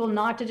for people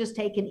not to just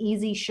take an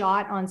easy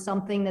shot on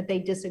something that they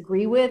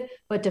disagree with,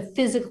 but to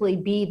physically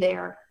be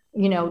there,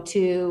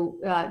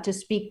 to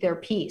speak their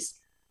piece.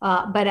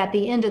 But at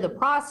the end of the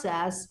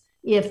process,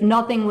 if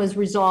nothing was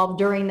resolved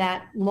during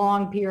that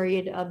long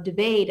period of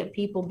debate of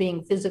people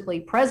being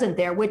physically present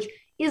there, which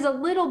is a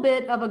little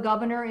bit of a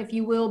governor, if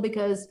you will,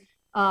 because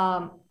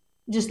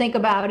just think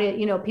about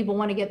it, people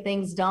want to get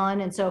things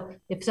done. And so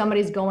if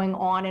somebody's going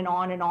on and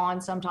on and on,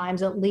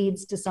 sometimes it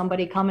leads to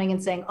somebody coming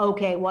and saying,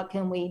 okay, what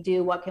can we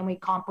do? What can we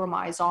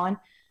compromise on?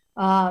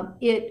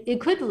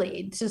 It could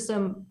lead to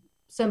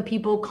some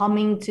people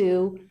coming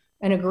to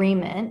an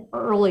agreement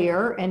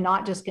earlier and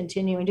not just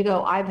continuing to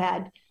go. I've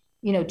had,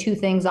 two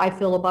things I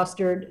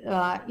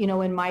filibustered,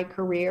 in my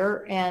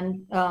career,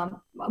 and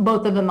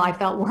both of them I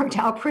felt worked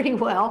out pretty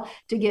well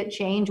to get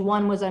change.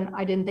 One was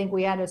I didn't think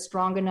we had a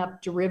strong enough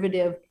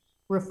derivative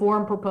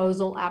reform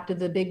proposal after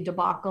the big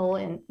debacle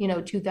in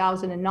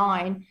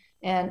 2009,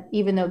 and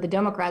even though the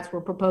Democrats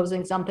were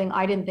proposing something,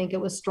 I didn't think it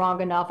was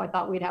strong enough. I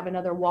thought we'd have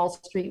another Wall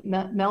Street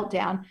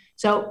meltdown,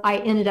 so I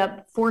ended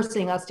up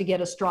forcing us to get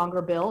a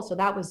stronger bill, so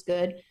that was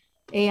good.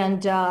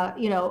 And,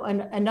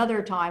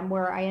 another time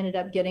where I ended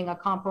up getting a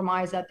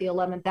compromise at the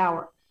 11th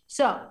hour.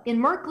 So in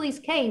Merkley's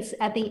case,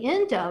 at the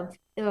end of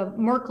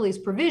Merkley's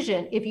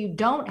provision, if you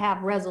don't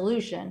have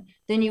resolution,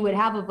 then you would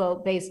have a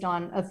vote based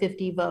on a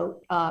 50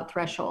 vote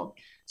threshold.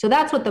 So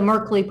that's what the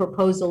Merkley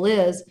proposal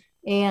is.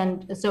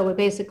 And so it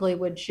basically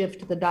would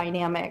shift the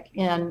dynamic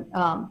in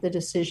the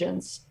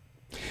decisions.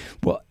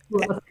 Well,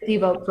 a 50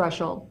 vote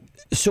threshold.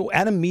 So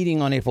at a meeting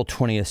on April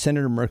 20th,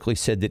 Senator Merkley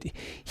said that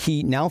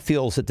he now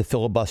feels that the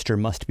filibuster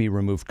must be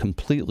removed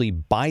completely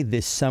by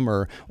this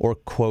summer or,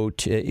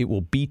 quote, it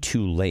will be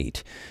too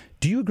late.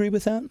 Do you agree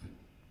with that?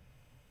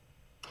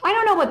 I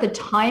don't know what the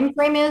time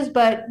frame is,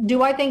 but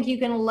do I think you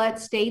can let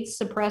states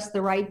suppress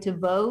the right to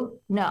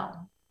vote? No.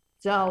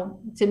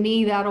 So to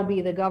me, that'll be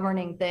the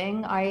governing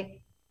thing. I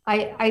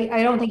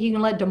don't think you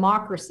can let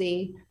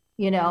democracy,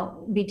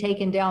 be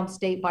taken down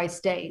state by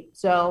state.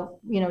 So,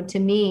 to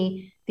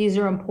me, these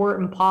are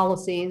important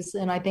policies,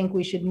 and I think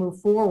we should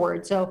move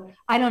forward. So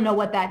I don't know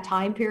what that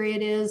time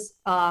period is,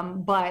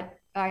 but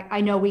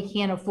I know we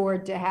can't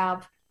afford to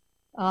have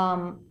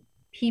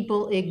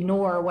people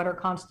ignore what are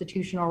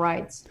constitutional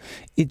rights.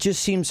 It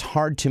just seems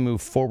hard to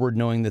move forward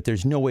knowing that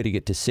there's no way to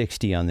get to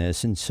 60 on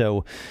this. And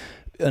so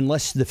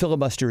unless the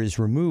filibuster is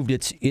removed,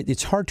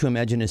 it's hard to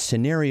imagine a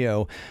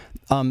scenario.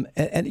 I'm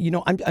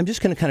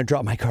just going to kind of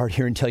drop my card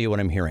here and tell you what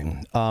I'm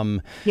hearing.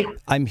 I'm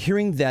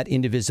hearing that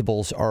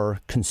indivisibles are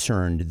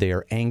concerned. They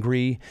are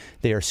angry.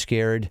 They are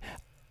scared.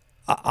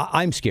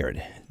 I'm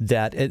scared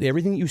that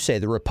everything you say,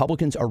 the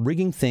Republicans are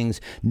rigging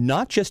things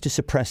not just to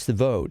suppress the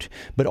vote,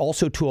 but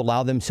also to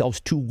allow themselves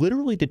to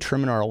literally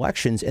determine our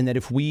elections. And that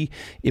if we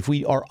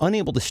are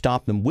unable to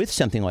stop them with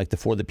something like the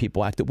For the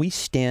People Act, that we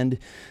stand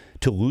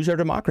to lose our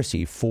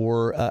democracy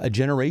for a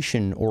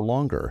generation or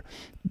longer.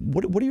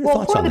 What are your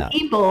thoughts on that?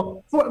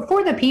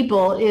 For the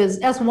people is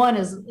S1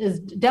 is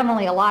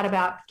definitely a lot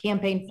about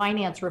campaign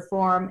finance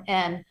reform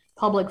and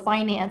public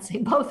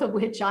financing, both of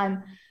which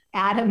I'm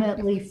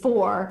adamantly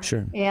for.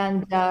 Sure.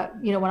 And,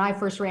 when I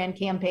first ran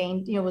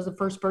campaign, was the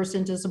first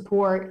person to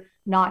support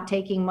not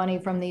taking money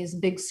from these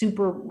big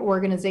super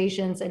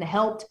organizations and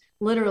helped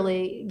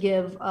literally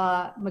give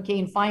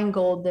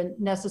McCain-Feingold the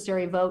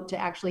necessary vote to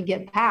actually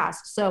get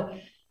passed. So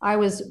I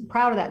was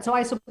proud of that. So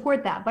I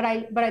support that. But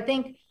I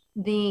think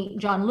the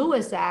John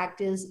Lewis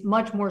Act is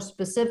much more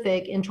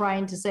specific in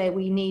trying to say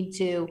we need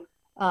to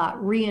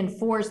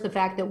reinforce the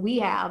fact that we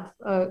have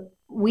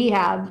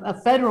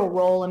a federal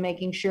role in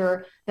making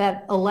sure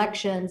that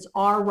elections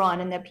are run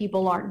and that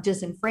people aren't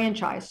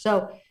disenfranchised.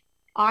 So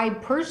I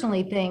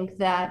personally think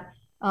that,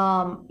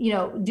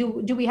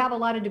 do we have a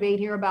lot of debate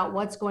here about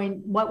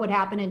what would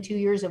happen in 2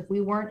 years if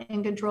we weren't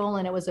in control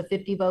and it was a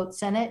 50 vote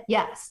Senate?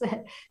 Yes.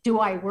 Do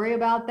I worry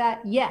about that?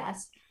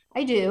 Yes,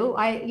 I do.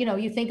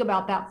 You think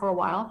about that for a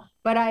while,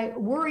 but I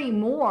worry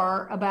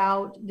more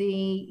about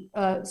the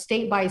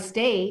state by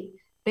state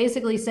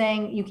basically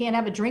saying you can't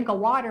have a drink of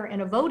water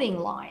in a voting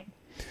line.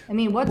 I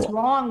mean, what's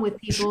wrong with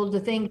people to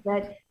think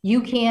that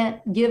you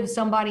can't give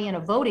somebody in a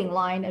voting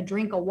line a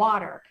drink of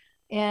water?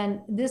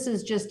 And this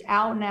is just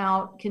out and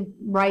out,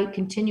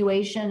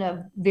 continuation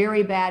of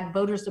very bad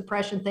voter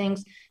suppression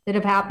things that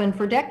have happened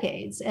for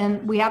decades.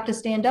 And we have to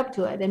stand up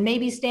to it. And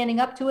maybe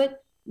standing up to it,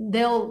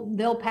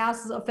 they'll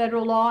pass a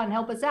federal law and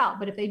help us out.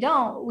 But if they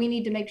don't, we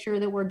need to make sure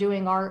that we're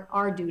doing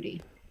our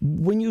duty.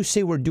 When you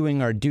say we're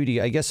doing our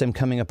duty, I guess I'm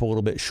coming up a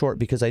little bit short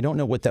because I don't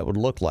know what that would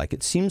look like.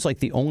 It seems like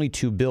the only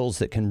two bills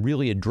that can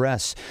really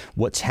address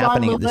what's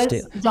happening at the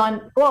state.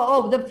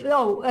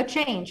 A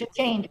change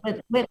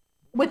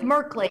with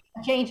Merkley,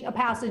 a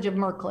passage of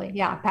Merkley.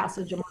 Yeah,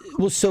 passage of Merkley.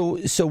 Well,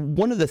 so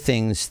one of the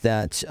things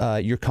that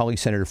your colleague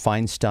Senator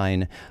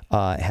Feinstein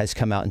has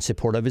come out in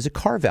support of is a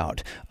carve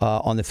out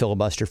on the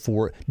filibuster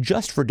for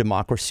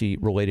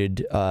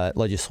democracy-related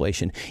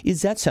legislation.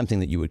 Is that something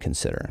that you would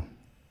consider?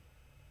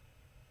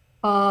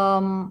 I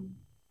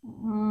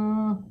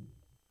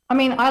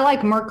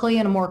like Merkley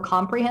in a more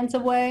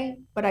comprehensive way,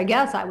 but I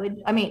guess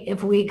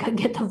if we could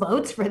get the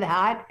votes for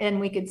that and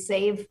we could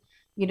save,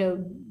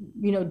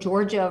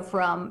 Georgia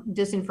from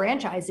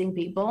disenfranchising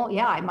people.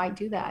 Yeah, I might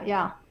do that.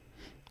 Yeah.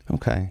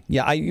 Okay.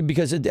 Yeah,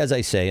 because as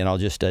I say, and I'll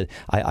just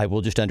I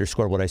will just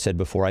underscore what I said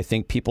before. I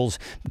think people's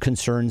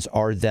concerns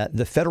are that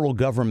the federal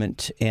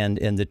government and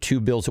the two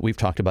bills that we've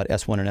talked about,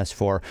 S1 and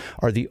S4,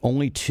 are the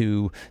only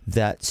two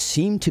that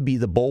seem to be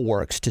the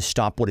bulwarks to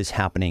stop what is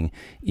happening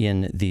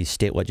in these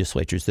state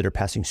legislatures that are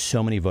passing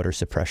so many voter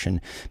suppression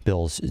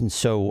bills. And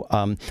so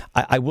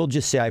I will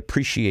just say I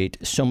appreciate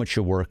so much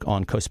your work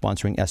on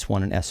co-sponsoring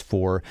S1 and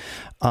S4.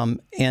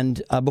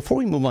 And before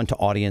we move on to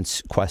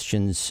audience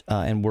questions,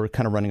 and we're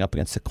kind of running up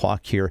against the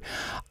clock here,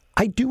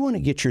 I do want to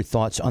get your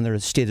thoughts on the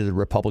state of the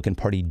Republican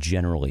Party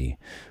generally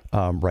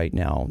right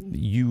now.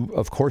 You,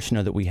 of course,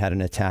 know that we had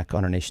an attack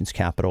on our nation's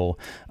capital.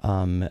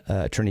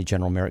 Attorney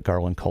General Merrick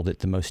Garland called it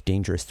the most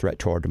dangerous threat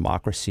to our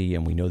democracy,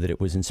 and we know that it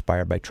was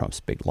inspired by Trump's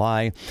big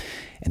lie.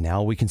 And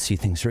now we can see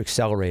things are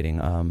accelerating.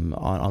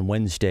 On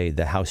Wednesday,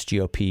 the House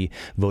GOP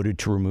voted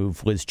to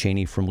remove Liz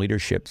Cheney from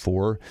leadership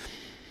for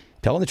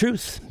telling the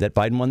truth that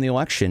Biden won the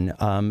election.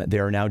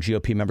 There are now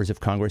GOP members of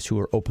Congress who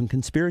are open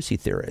conspiracy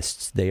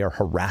theorists. They are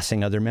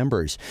harassing other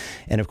members.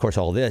 And of course,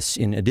 all this,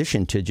 in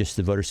addition to just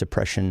the voter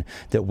suppression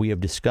that we have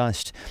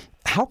discussed.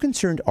 How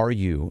concerned are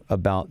you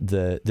about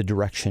the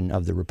direction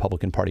of the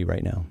Republican Party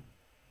right now?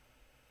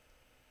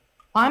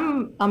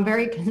 I'm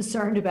very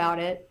concerned about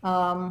it.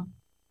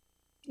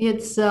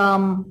 It's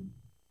I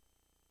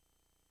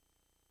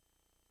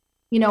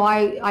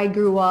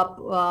grew up,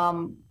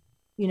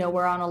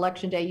 where on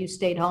election day you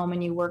stayed home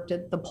and you worked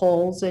at the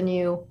polls and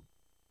you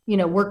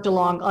worked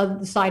along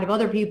the side of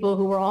other people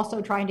who were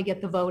also trying to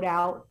get the vote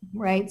out,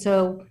 right?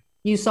 So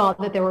you saw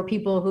that there were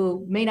people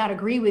who may not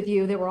agree with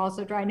you that were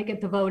also trying to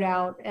get the vote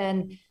out,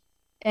 and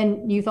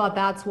you thought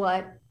that's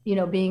what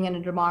being in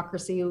a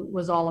democracy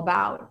was all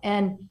about.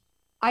 And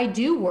I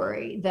do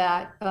worry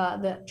that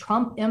the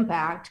Trump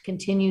impact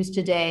continues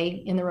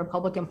today in the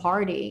Republican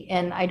Party,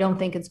 and I don't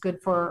think it's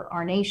good for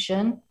our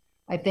nation.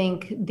 I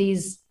think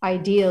these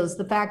ideas,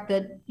 the fact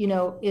that,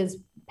 as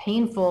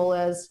painful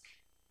as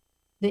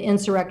the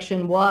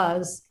insurrection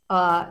was,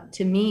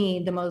 to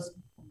me, the most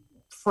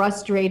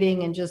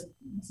frustrating and just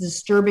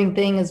disturbing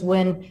thing is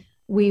when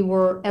we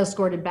were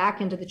escorted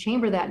back into the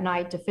chamber that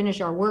night to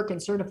finish our work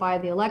and certify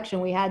the election.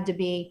 We had to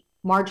be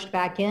marched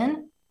back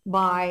in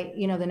by,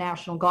 the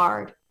National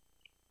Guard.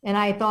 And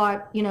I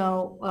thought,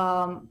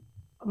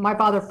 my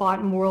father fought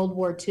in World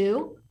War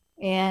II,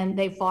 and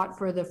they fought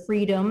for the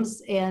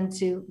freedoms and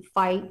to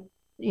fight,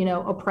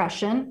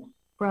 oppression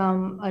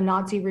from a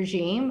Nazi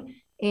regime.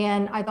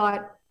 And I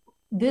thought,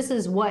 this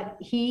is what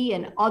he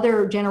and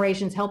other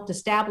generations helped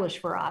establish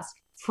for us: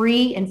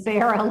 free and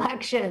fair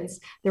elections,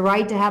 the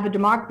right to have a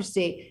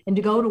democracy, and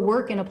to go to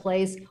work in a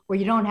place where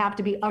you don't have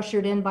to be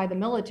ushered in by the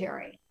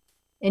military.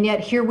 And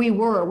yet here we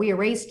were, we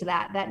erased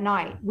that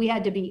night. We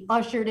had to be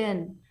ushered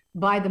in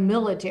by the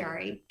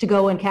military to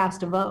go and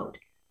cast a vote.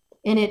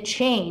 And it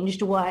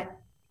changed what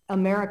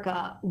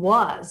America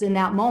was in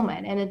that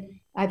moment. And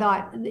I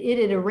thought it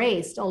had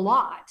erased a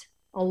lot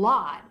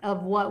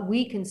of what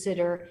we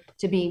consider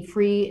to be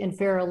free and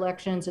fair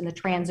elections and the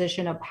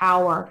transition of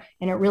power.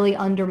 And it really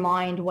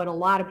undermined what a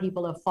lot of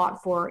people have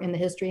fought for in the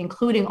history,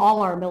 including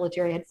all our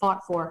military had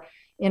fought for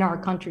in our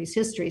country's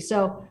history.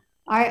 So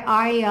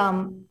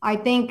I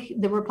think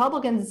the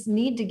Republicans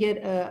need to get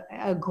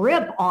a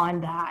grip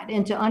on that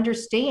and to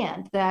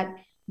understand that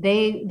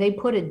they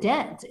put a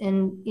dent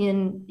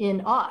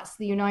in us,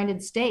 the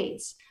United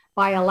States,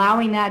 by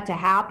allowing that to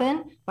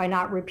happen, by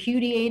not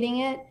repudiating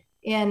it.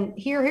 And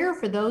here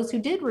for those who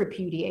did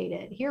repudiate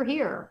it,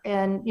 here.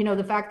 And,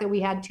 the fact that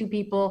we had two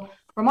people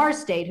from our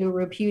state who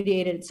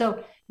repudiated it.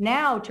 So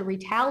now to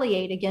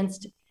retaliate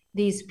against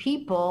these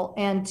people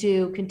and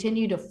to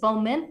continue to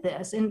foment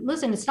this. And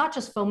listen, it's not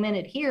just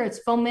fomented here, it's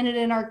fomented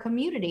in our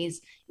communities,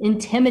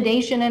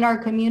 intimidation in our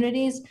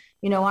communities.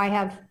 I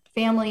have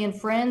family and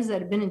friends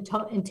that have been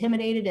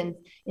intimidated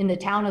in the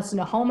town of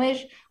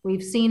Snohomish.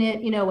 We've seen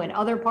it, in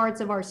other parts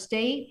of our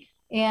state.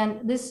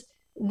 And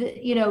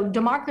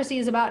democracy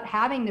is about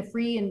having the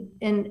free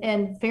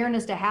and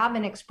fairness to have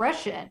an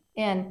expression,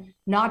 and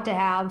not to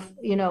have,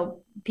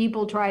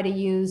 people try to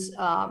use,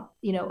 a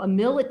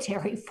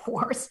military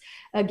force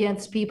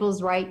against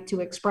people's right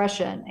to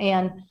expression.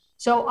 And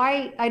so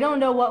I don't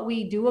know what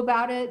we do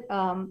about it.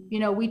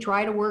 We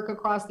try to work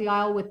across the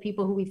aisle with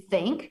people who we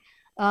think,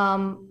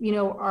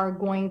 are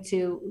going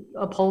to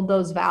uphold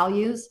those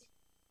values.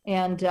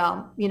 And,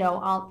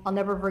 I'll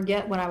never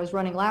forget when I was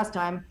running last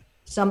time,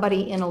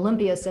 somebody in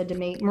Olympia said to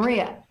me,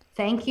 "Maria,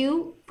 thank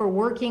you for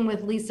working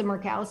with Lisa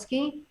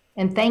Murkowski,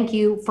 and thank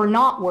you for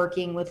not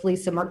working with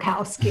Lisa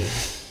Murkowski."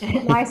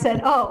 And I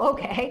said, "Oh,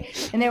 okay."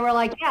 And they were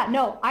like, "Yeah,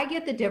 no, I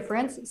get the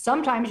difference.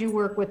 Sometimes you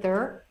work with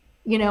her,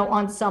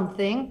 on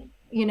something,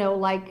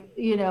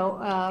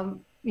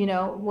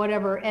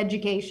 whatever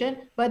education,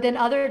 but then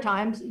other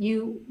times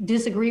you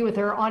disagree with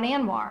her on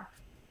Anwar."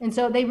 And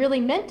so they really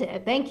meant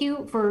it. Thank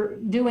you for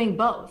doing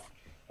both.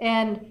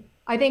 And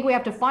I think we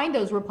have to find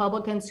those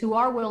Republicans who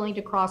are willing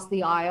to cross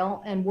the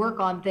aisle and work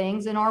on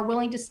things and are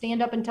willing to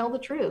stand up and tell the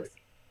truth.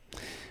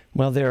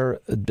 Well,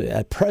 there,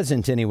 at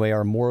present anyway,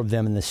 are more of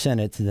them in the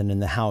Senate than in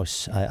the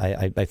House.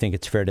 I think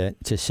it's fair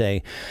to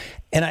say.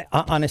 And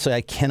honestly,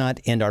 I cannot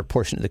end our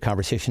portion of the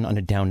conversation on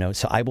a down note.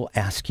 So I will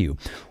ask you,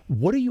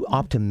 what are you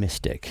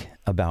optimistic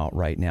about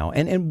right now?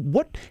 And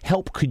what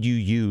help could you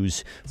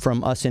use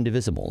from us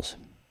indivisibles?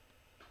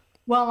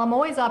 Well, I'm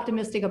always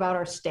optimistic about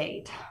our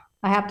state.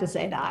 I have to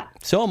say that.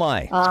 So am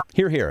I.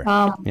 Hear, hear.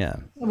 Yeah.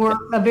 We're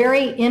a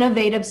very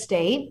innovative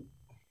state.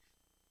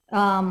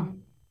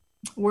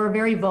 We're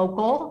very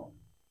vocal.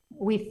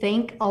 We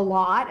think a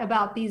lot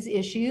about these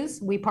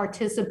issues. We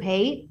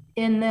participate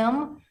in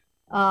them.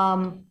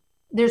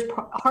 There's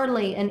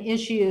hardly an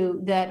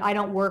issue that I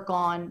don't work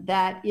on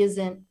that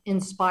isn't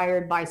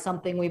inspired by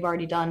something we've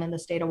already done in the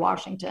state of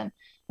Washington.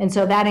 And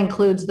so that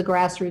includes the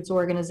grassroots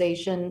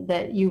organization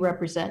that you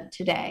represent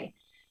today.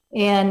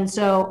 And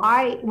so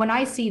when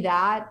I see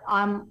that,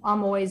 I'm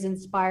always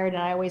inspired,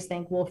 and I always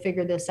think we'll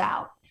figure this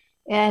out.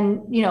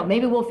 And,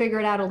 maybe we'll figure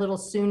it out a little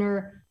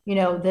sooner,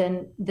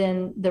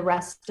 than the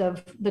rest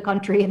of the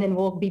country. And then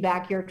we'll be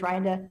back here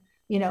trying to,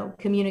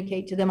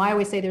 communicate to them. I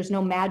always say there's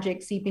no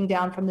magic seeping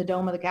down from the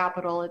dome of the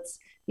Capitol.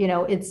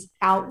 It's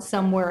out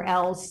somewhere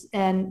else.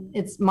 And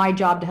it's my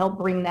job to help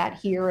bring that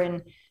here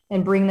and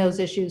bring those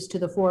issues to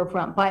the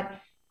forefront. But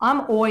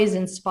I'm always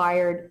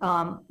inspired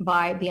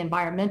by the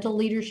environmental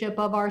leadership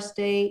of our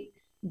state,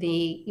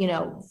 the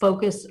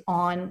focus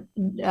on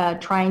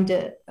trying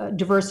to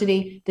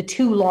diversity, the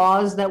 2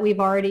 laws that we've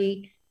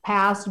already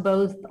passed,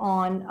 both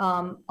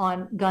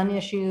on gun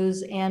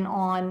issues and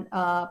on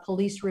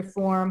police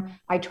reform.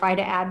 I try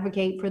to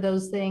advocate for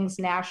those things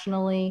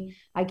nationally.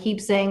 I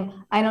keep saying,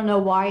 I don't know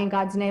why in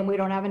God's name we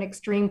don't have an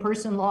extreme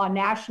person law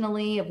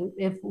nationally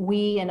if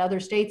we and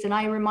other states, and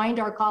I remind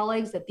our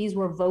colleagues that these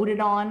were voted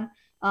on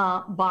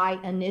by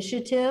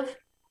initiative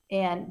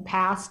and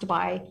passed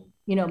by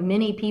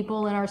many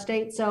people in our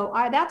state. So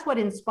that's what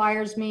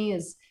inspires me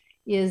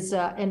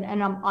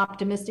and I'm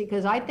optimistic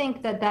because I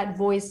think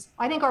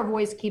our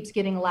voice keeps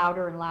getting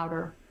louder and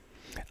louder.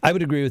 I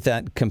would agree with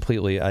that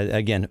completely.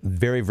 Again,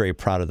 very, very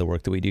proud of the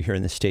work that we do here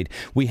in the state.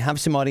 We have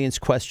some audience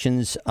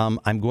questions.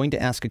 I'm going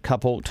to ask a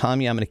couple.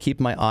 Tommy, I'm going to keep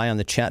my eye on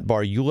the chat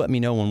bar. You let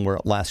me know when we're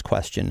at last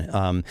question.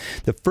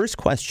 The first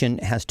question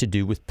has to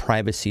do with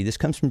privacy. This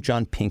comes from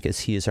John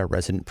Pincus. He is our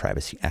resident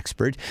privacy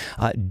expert.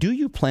 Do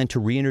you plan to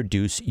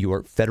reintroduce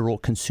your Federal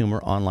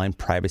Consumer Online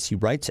Privacy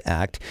Rights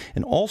Act?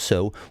 And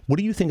also, what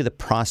do you think of the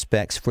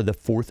prospects for the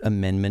Fourth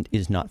Amendment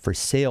is Not for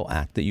Sale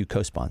Act that you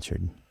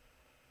co-sponsored?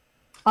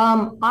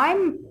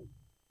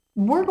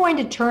 We're going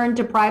to turn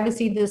to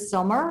privacy this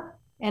summer,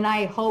 and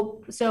I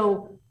hope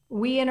so.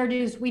 We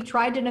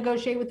tried to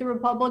negotiate with the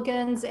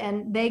Republicans,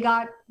 and we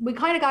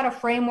kind of got a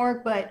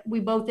framework, but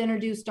we both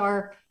introduced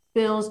our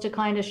bills to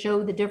kind of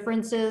show the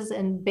differences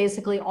and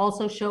basically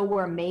also show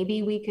where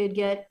maybe we could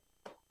get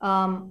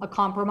a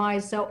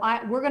compromise. So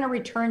we're going to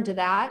return to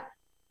that,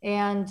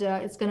 and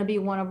it's going to be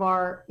one of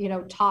our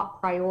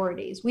top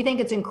priorities. We think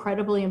it's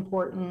incredibly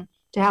important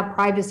to have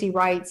privacy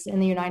rights in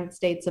the United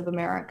States of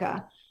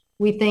America.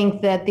 We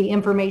think that the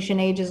information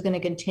age is going to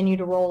continue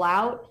to roll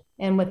out,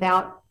 and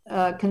without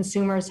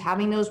consumers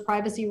having those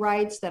privacy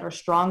rights that are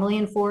strongly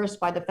enforced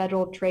by the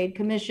Federal Trade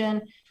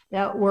Commission,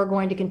 that we're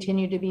going to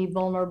continue to be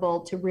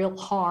vulnerable to real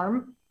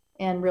harm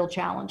and real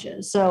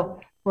challenges. So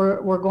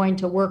we're going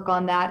to work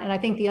on that. And I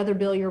think the other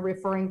bill you're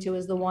referring to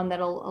is the one that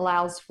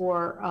allows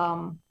for,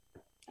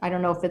 I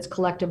don't know if it's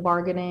collective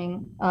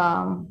bargaining,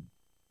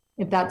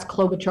 if that's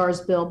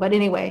Klobuchar's bill, but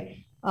anyway,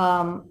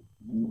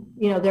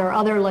 there are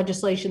other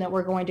legislation that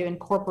we're going to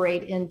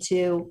incorporate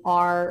into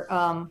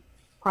our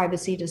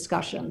privacy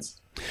discussions.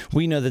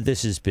 We know that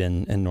this has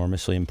been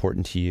enormously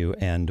important to you,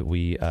 and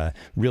we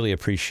really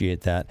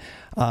appreciate that.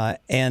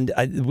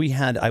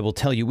 I will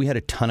tell you, we had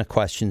a ton of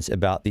questions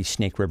about the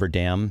Snake River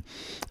Dam.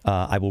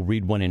 I will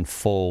read one in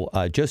full.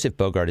 Joseph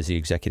Bogart is the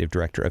executive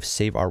director of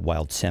Save Our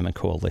Wild Salmon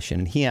Coalition,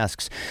 and he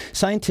asks,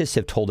 scientists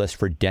have told us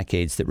for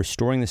decades that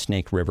restoring the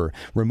Snake River,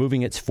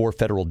 removing its 4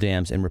 federal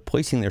dams, and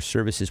replacing their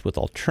services with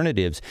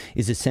alternatives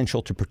is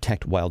essential to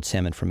protect wild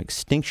salmon from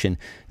extinction.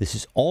 This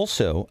is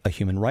also a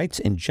human rights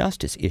and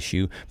justice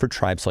issue for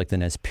tribes like the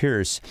Nez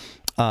Perce.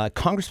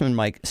 Congressman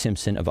Mike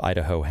Simpson of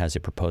Idaho has a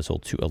proposal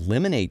to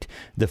eliminate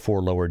the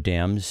 4 lower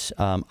dams.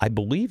 I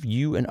believe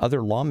you and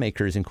other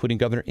lawmakers, including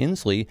Governor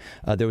Inslee,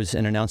 there was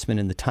an announcement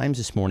in the Times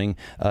this morning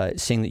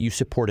saying that you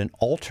support an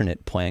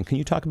alternate plan. Can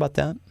you talk about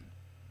that?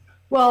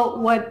 Well,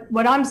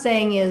 what I'm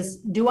saying is,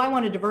 do I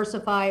want to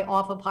diversify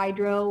off of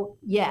hydro?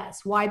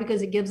 Yes. Why?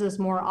 Because it gives us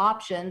more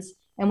options.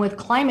 And with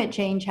climate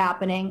change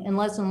happening and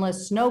less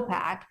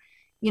snowpack,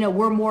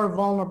 we're more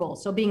vulnerable.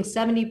 So being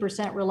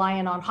 70%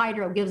 reliant on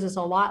hydro gives us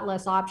a lot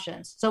less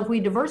options. So if we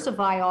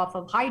diversify off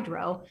of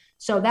hydro,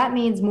 so that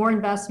means more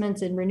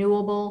investments in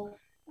renewable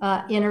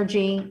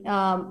energy,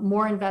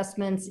 more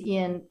investments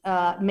in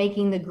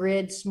making the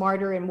grid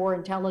smarter and more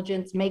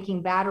intelligent,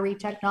 making battery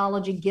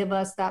technology give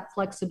us that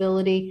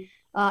flexibility.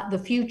 The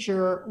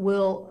future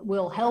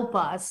will help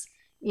us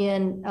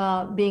in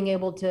being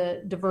able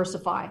to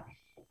diversify.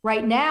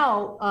 Right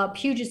now,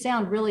 Puget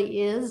Sound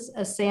really is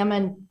a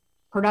salmon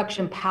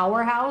production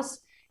powerhouse,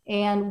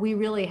 and we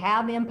really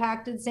have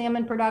impacted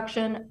salmon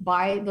production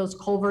by those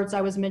culverts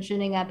I was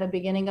mentioning at the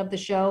beginning of the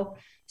show.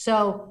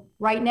 So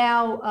right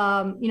now,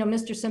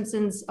 Mr.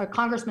 Simpson's,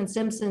 Congressman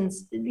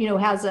Simpson's,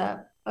 has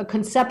a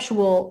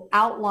conceptual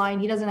outline.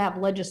 He doesn't have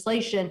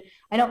legislation.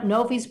 I don't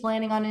know if he's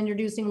planning on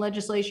introducing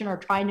legislation or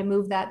trying to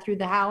move that through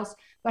the House,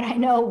 but I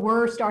know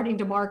we're starting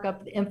to mark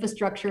up the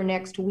infrastructure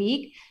next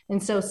week.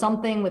 And so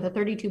something with a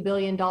 $32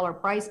 billion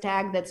price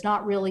tag that's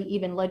not really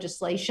even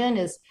legislation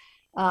is,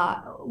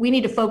 we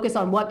need to focus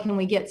on what can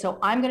we get. So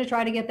I'm going to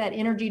try to get that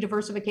energy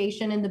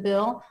diversification in the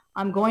bill.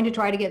 I'm going to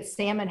try to get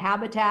salmon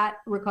habitat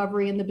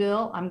recovery in the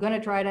bill. I'm going to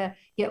try to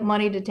get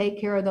money to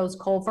take care of those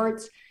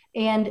culverts,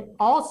 and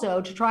also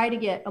to try to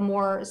get a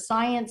more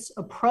science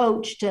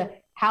approach to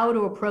how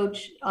to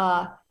approach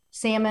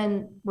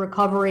salmon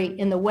recovery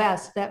in the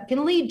West that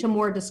can lead to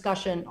more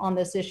discussion on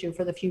this issue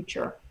for the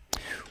future.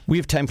 We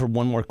have time for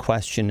one more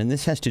question, and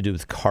this has to do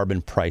with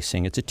carbon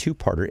pricing. It's a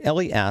two-parter.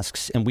 Ellie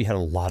asks, and we had a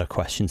lot of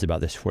questions about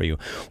this for you,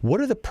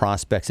 what are the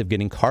prospects of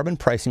getting carbon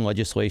pricing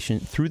legislation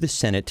through the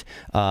Senate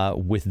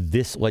with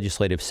this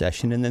legislative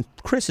session? And then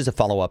Chris, as a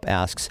follow-up,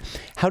 asks,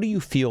 how do you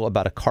feel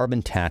about a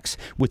carbon tax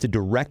with a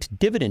direct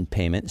dividend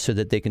payment so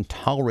that they can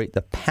tolerate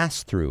the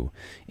pass-through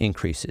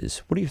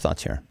increases? What are your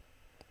thoughts here?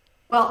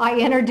 Well, I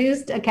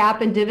introduced a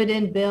cap and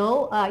dividend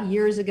bill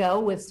years ago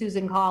with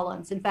Susan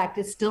Collins. In fact,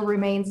 it still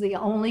remains the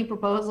only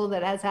proposal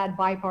that has had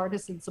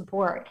bipartisan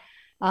support.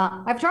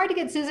 I've tried to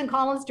get Susan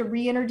Collins to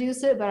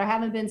reintroduce it, but I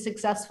haven't been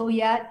successful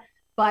yet.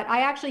 But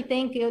I actually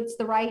think it's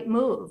the right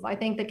move. I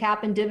think the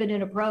cap and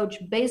dividend approach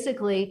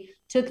basically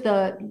took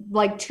the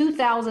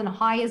 2,000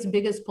 highest,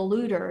 biggest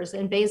polluters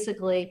and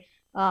basically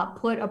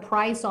put a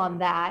price on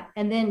that,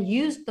 and then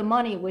used the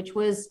money, which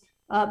was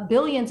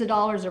billions of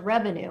dollars of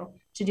revenue,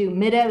 to do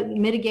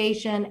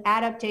mitigation,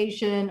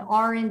 adaptation,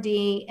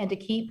 R&D, and to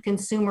keep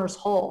consumers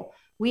whole.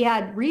 We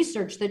had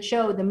research that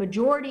showed the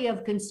majority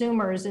of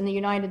consumers in the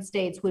United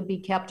States would be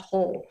kept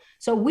whole.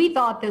 So we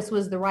thought this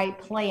was the right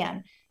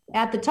plan.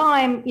 At the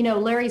time,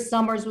 Larry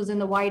Summers was in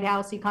the White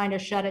House. He kind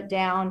of shut it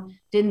down,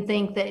 didn't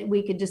think that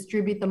we could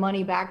distribute the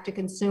money back to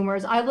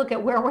consumers. I look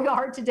at where we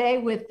are today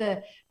with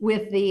the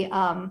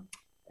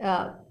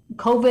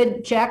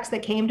COVID checks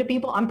that came to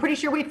people. I'm pretty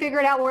sure we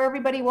figured out where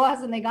everybody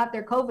was and they got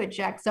their COVID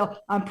checks. So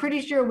I'm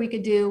pretty sure we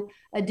could do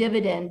a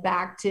dividend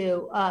back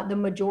to the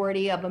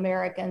majority of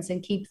Americans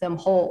and keep them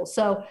whole.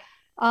 So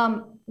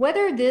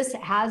whether this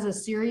has a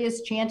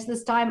serious chance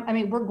this time,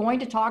 we're going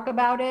to talk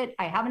about it.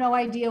 I have no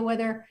idea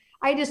whether,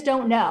 I just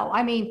don't know.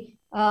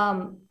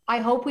 I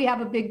hope we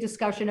have a big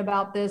discussion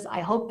about this.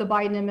 I hope the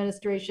Biden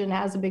administration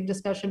has a big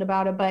discussion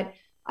about it, but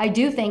I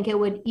do think it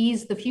would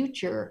ease the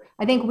future.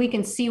 I think we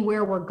can see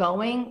where we're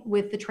going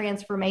with the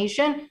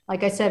transformation.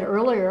 Like I said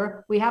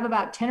earlier, we have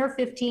about 10 or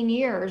 15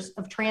 years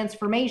of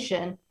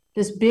transformation,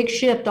 this big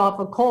shift off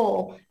of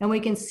coal, and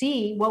we can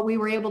see what we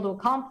were able to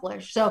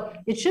accomplish. So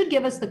it should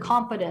give us the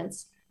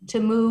confidence to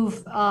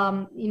move,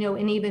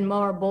 in even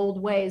more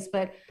bold ways.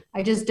 But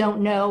I just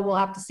don't know. We'll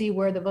have to see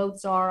where the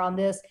votes are on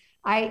this.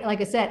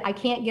 Like I said, I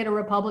can't get a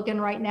Republican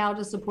right now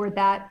to support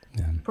that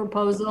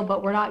proposal,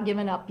 but we're not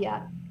giving up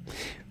yet.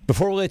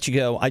 Before we let you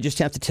go, I just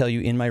have to tell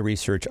you, in my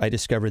research, I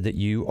discovered that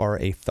you are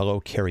a fellow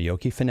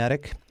karaoke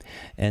fanatic.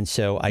 And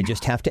so I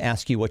just have to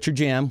ask you, what's your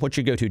jam? What's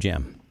your go-to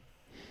jam?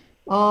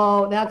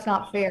 Oh, that's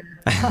not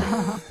fair.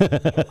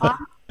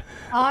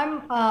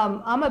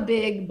 I'm a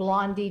big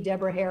Blondie,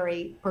 Deborah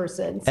Harry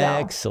person. So.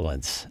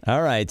 Excellent.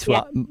 All right.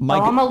 Well,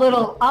 I'm a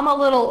little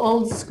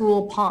old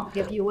school punk,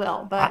 if you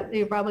will, but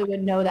you probably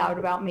wouldn't know that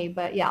about me.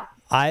 But yeah.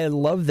 I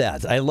love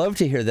that. I love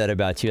to hear that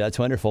about you. That's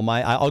wonderful.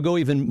 I'll go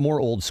even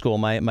more old school.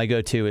 My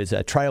go-to is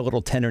Try a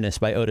Little Tenderness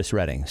by Otis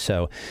Redding.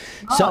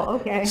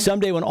 Okay.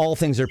 Someday when all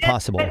things are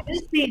possible.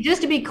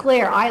 Just to be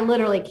clear, I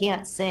literally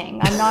can't sing.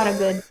 I'm not a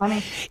good,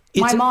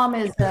 my mom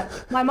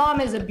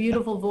is a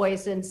beautiful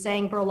voice and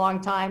sang for a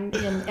long time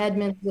in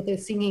Edmonds with a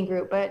singing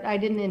group, but I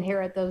didn't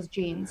inherit those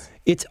genes.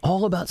 It's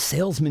all about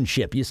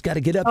salesmanship. You just got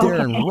to get up there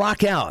and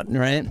rock out,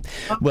 right?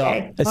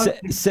 Okay. Well,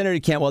 Senator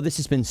Cantwell, this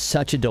has been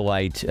such a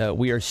delight.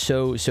 We are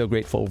so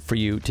grateful for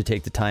you to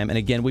take the time. And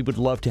again, we would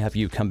love to have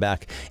you come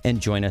back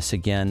and join us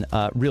again.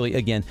 Really,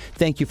 again,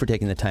 thank you for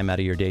taking the time out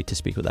of your day to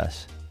speak with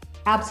us.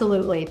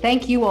 Absolutely.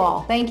 Thank you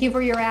all. Thank you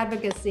for your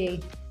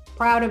advocacy.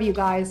 Proud of you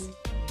guys.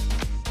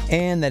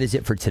 And that is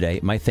it for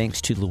today. My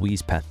thanks to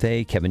Louise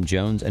Pathé, Kevin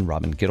Jones, and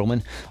Robin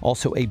Gittleman.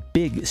 Also, a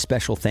big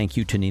special thank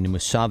you to Nina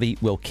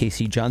Musavi, Will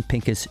Casey, John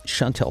Pincus,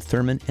 Chantel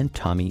Thurman, and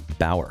Tommy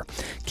Bauer.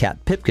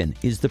 Kat Pipkin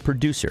is the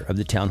producer of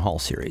the Town Hall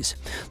series.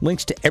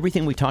 Links to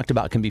everything we talked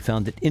about can be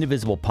found at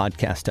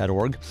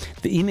indivisiblepodcast.org.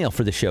 The email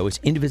for the show is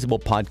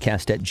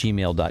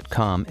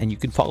indivisiblepodcast@gmail.com, and you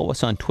can follow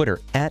us on Twitter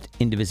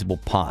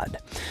 @indivisiblepod.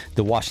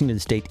 The Washington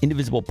State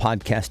Indivisible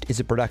Podcast is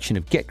a production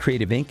of Get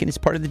Creative Inc. and is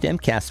part of the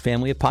Demcast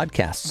family of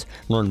podcasts.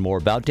 Learn more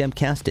about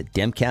Demcast at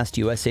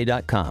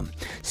demcastusa.com.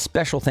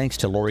 Special thanks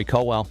to Lori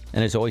Colwell.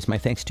 And as always, my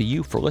thanks to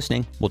you for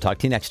listening. We'll talk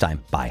to you next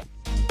time. Bye.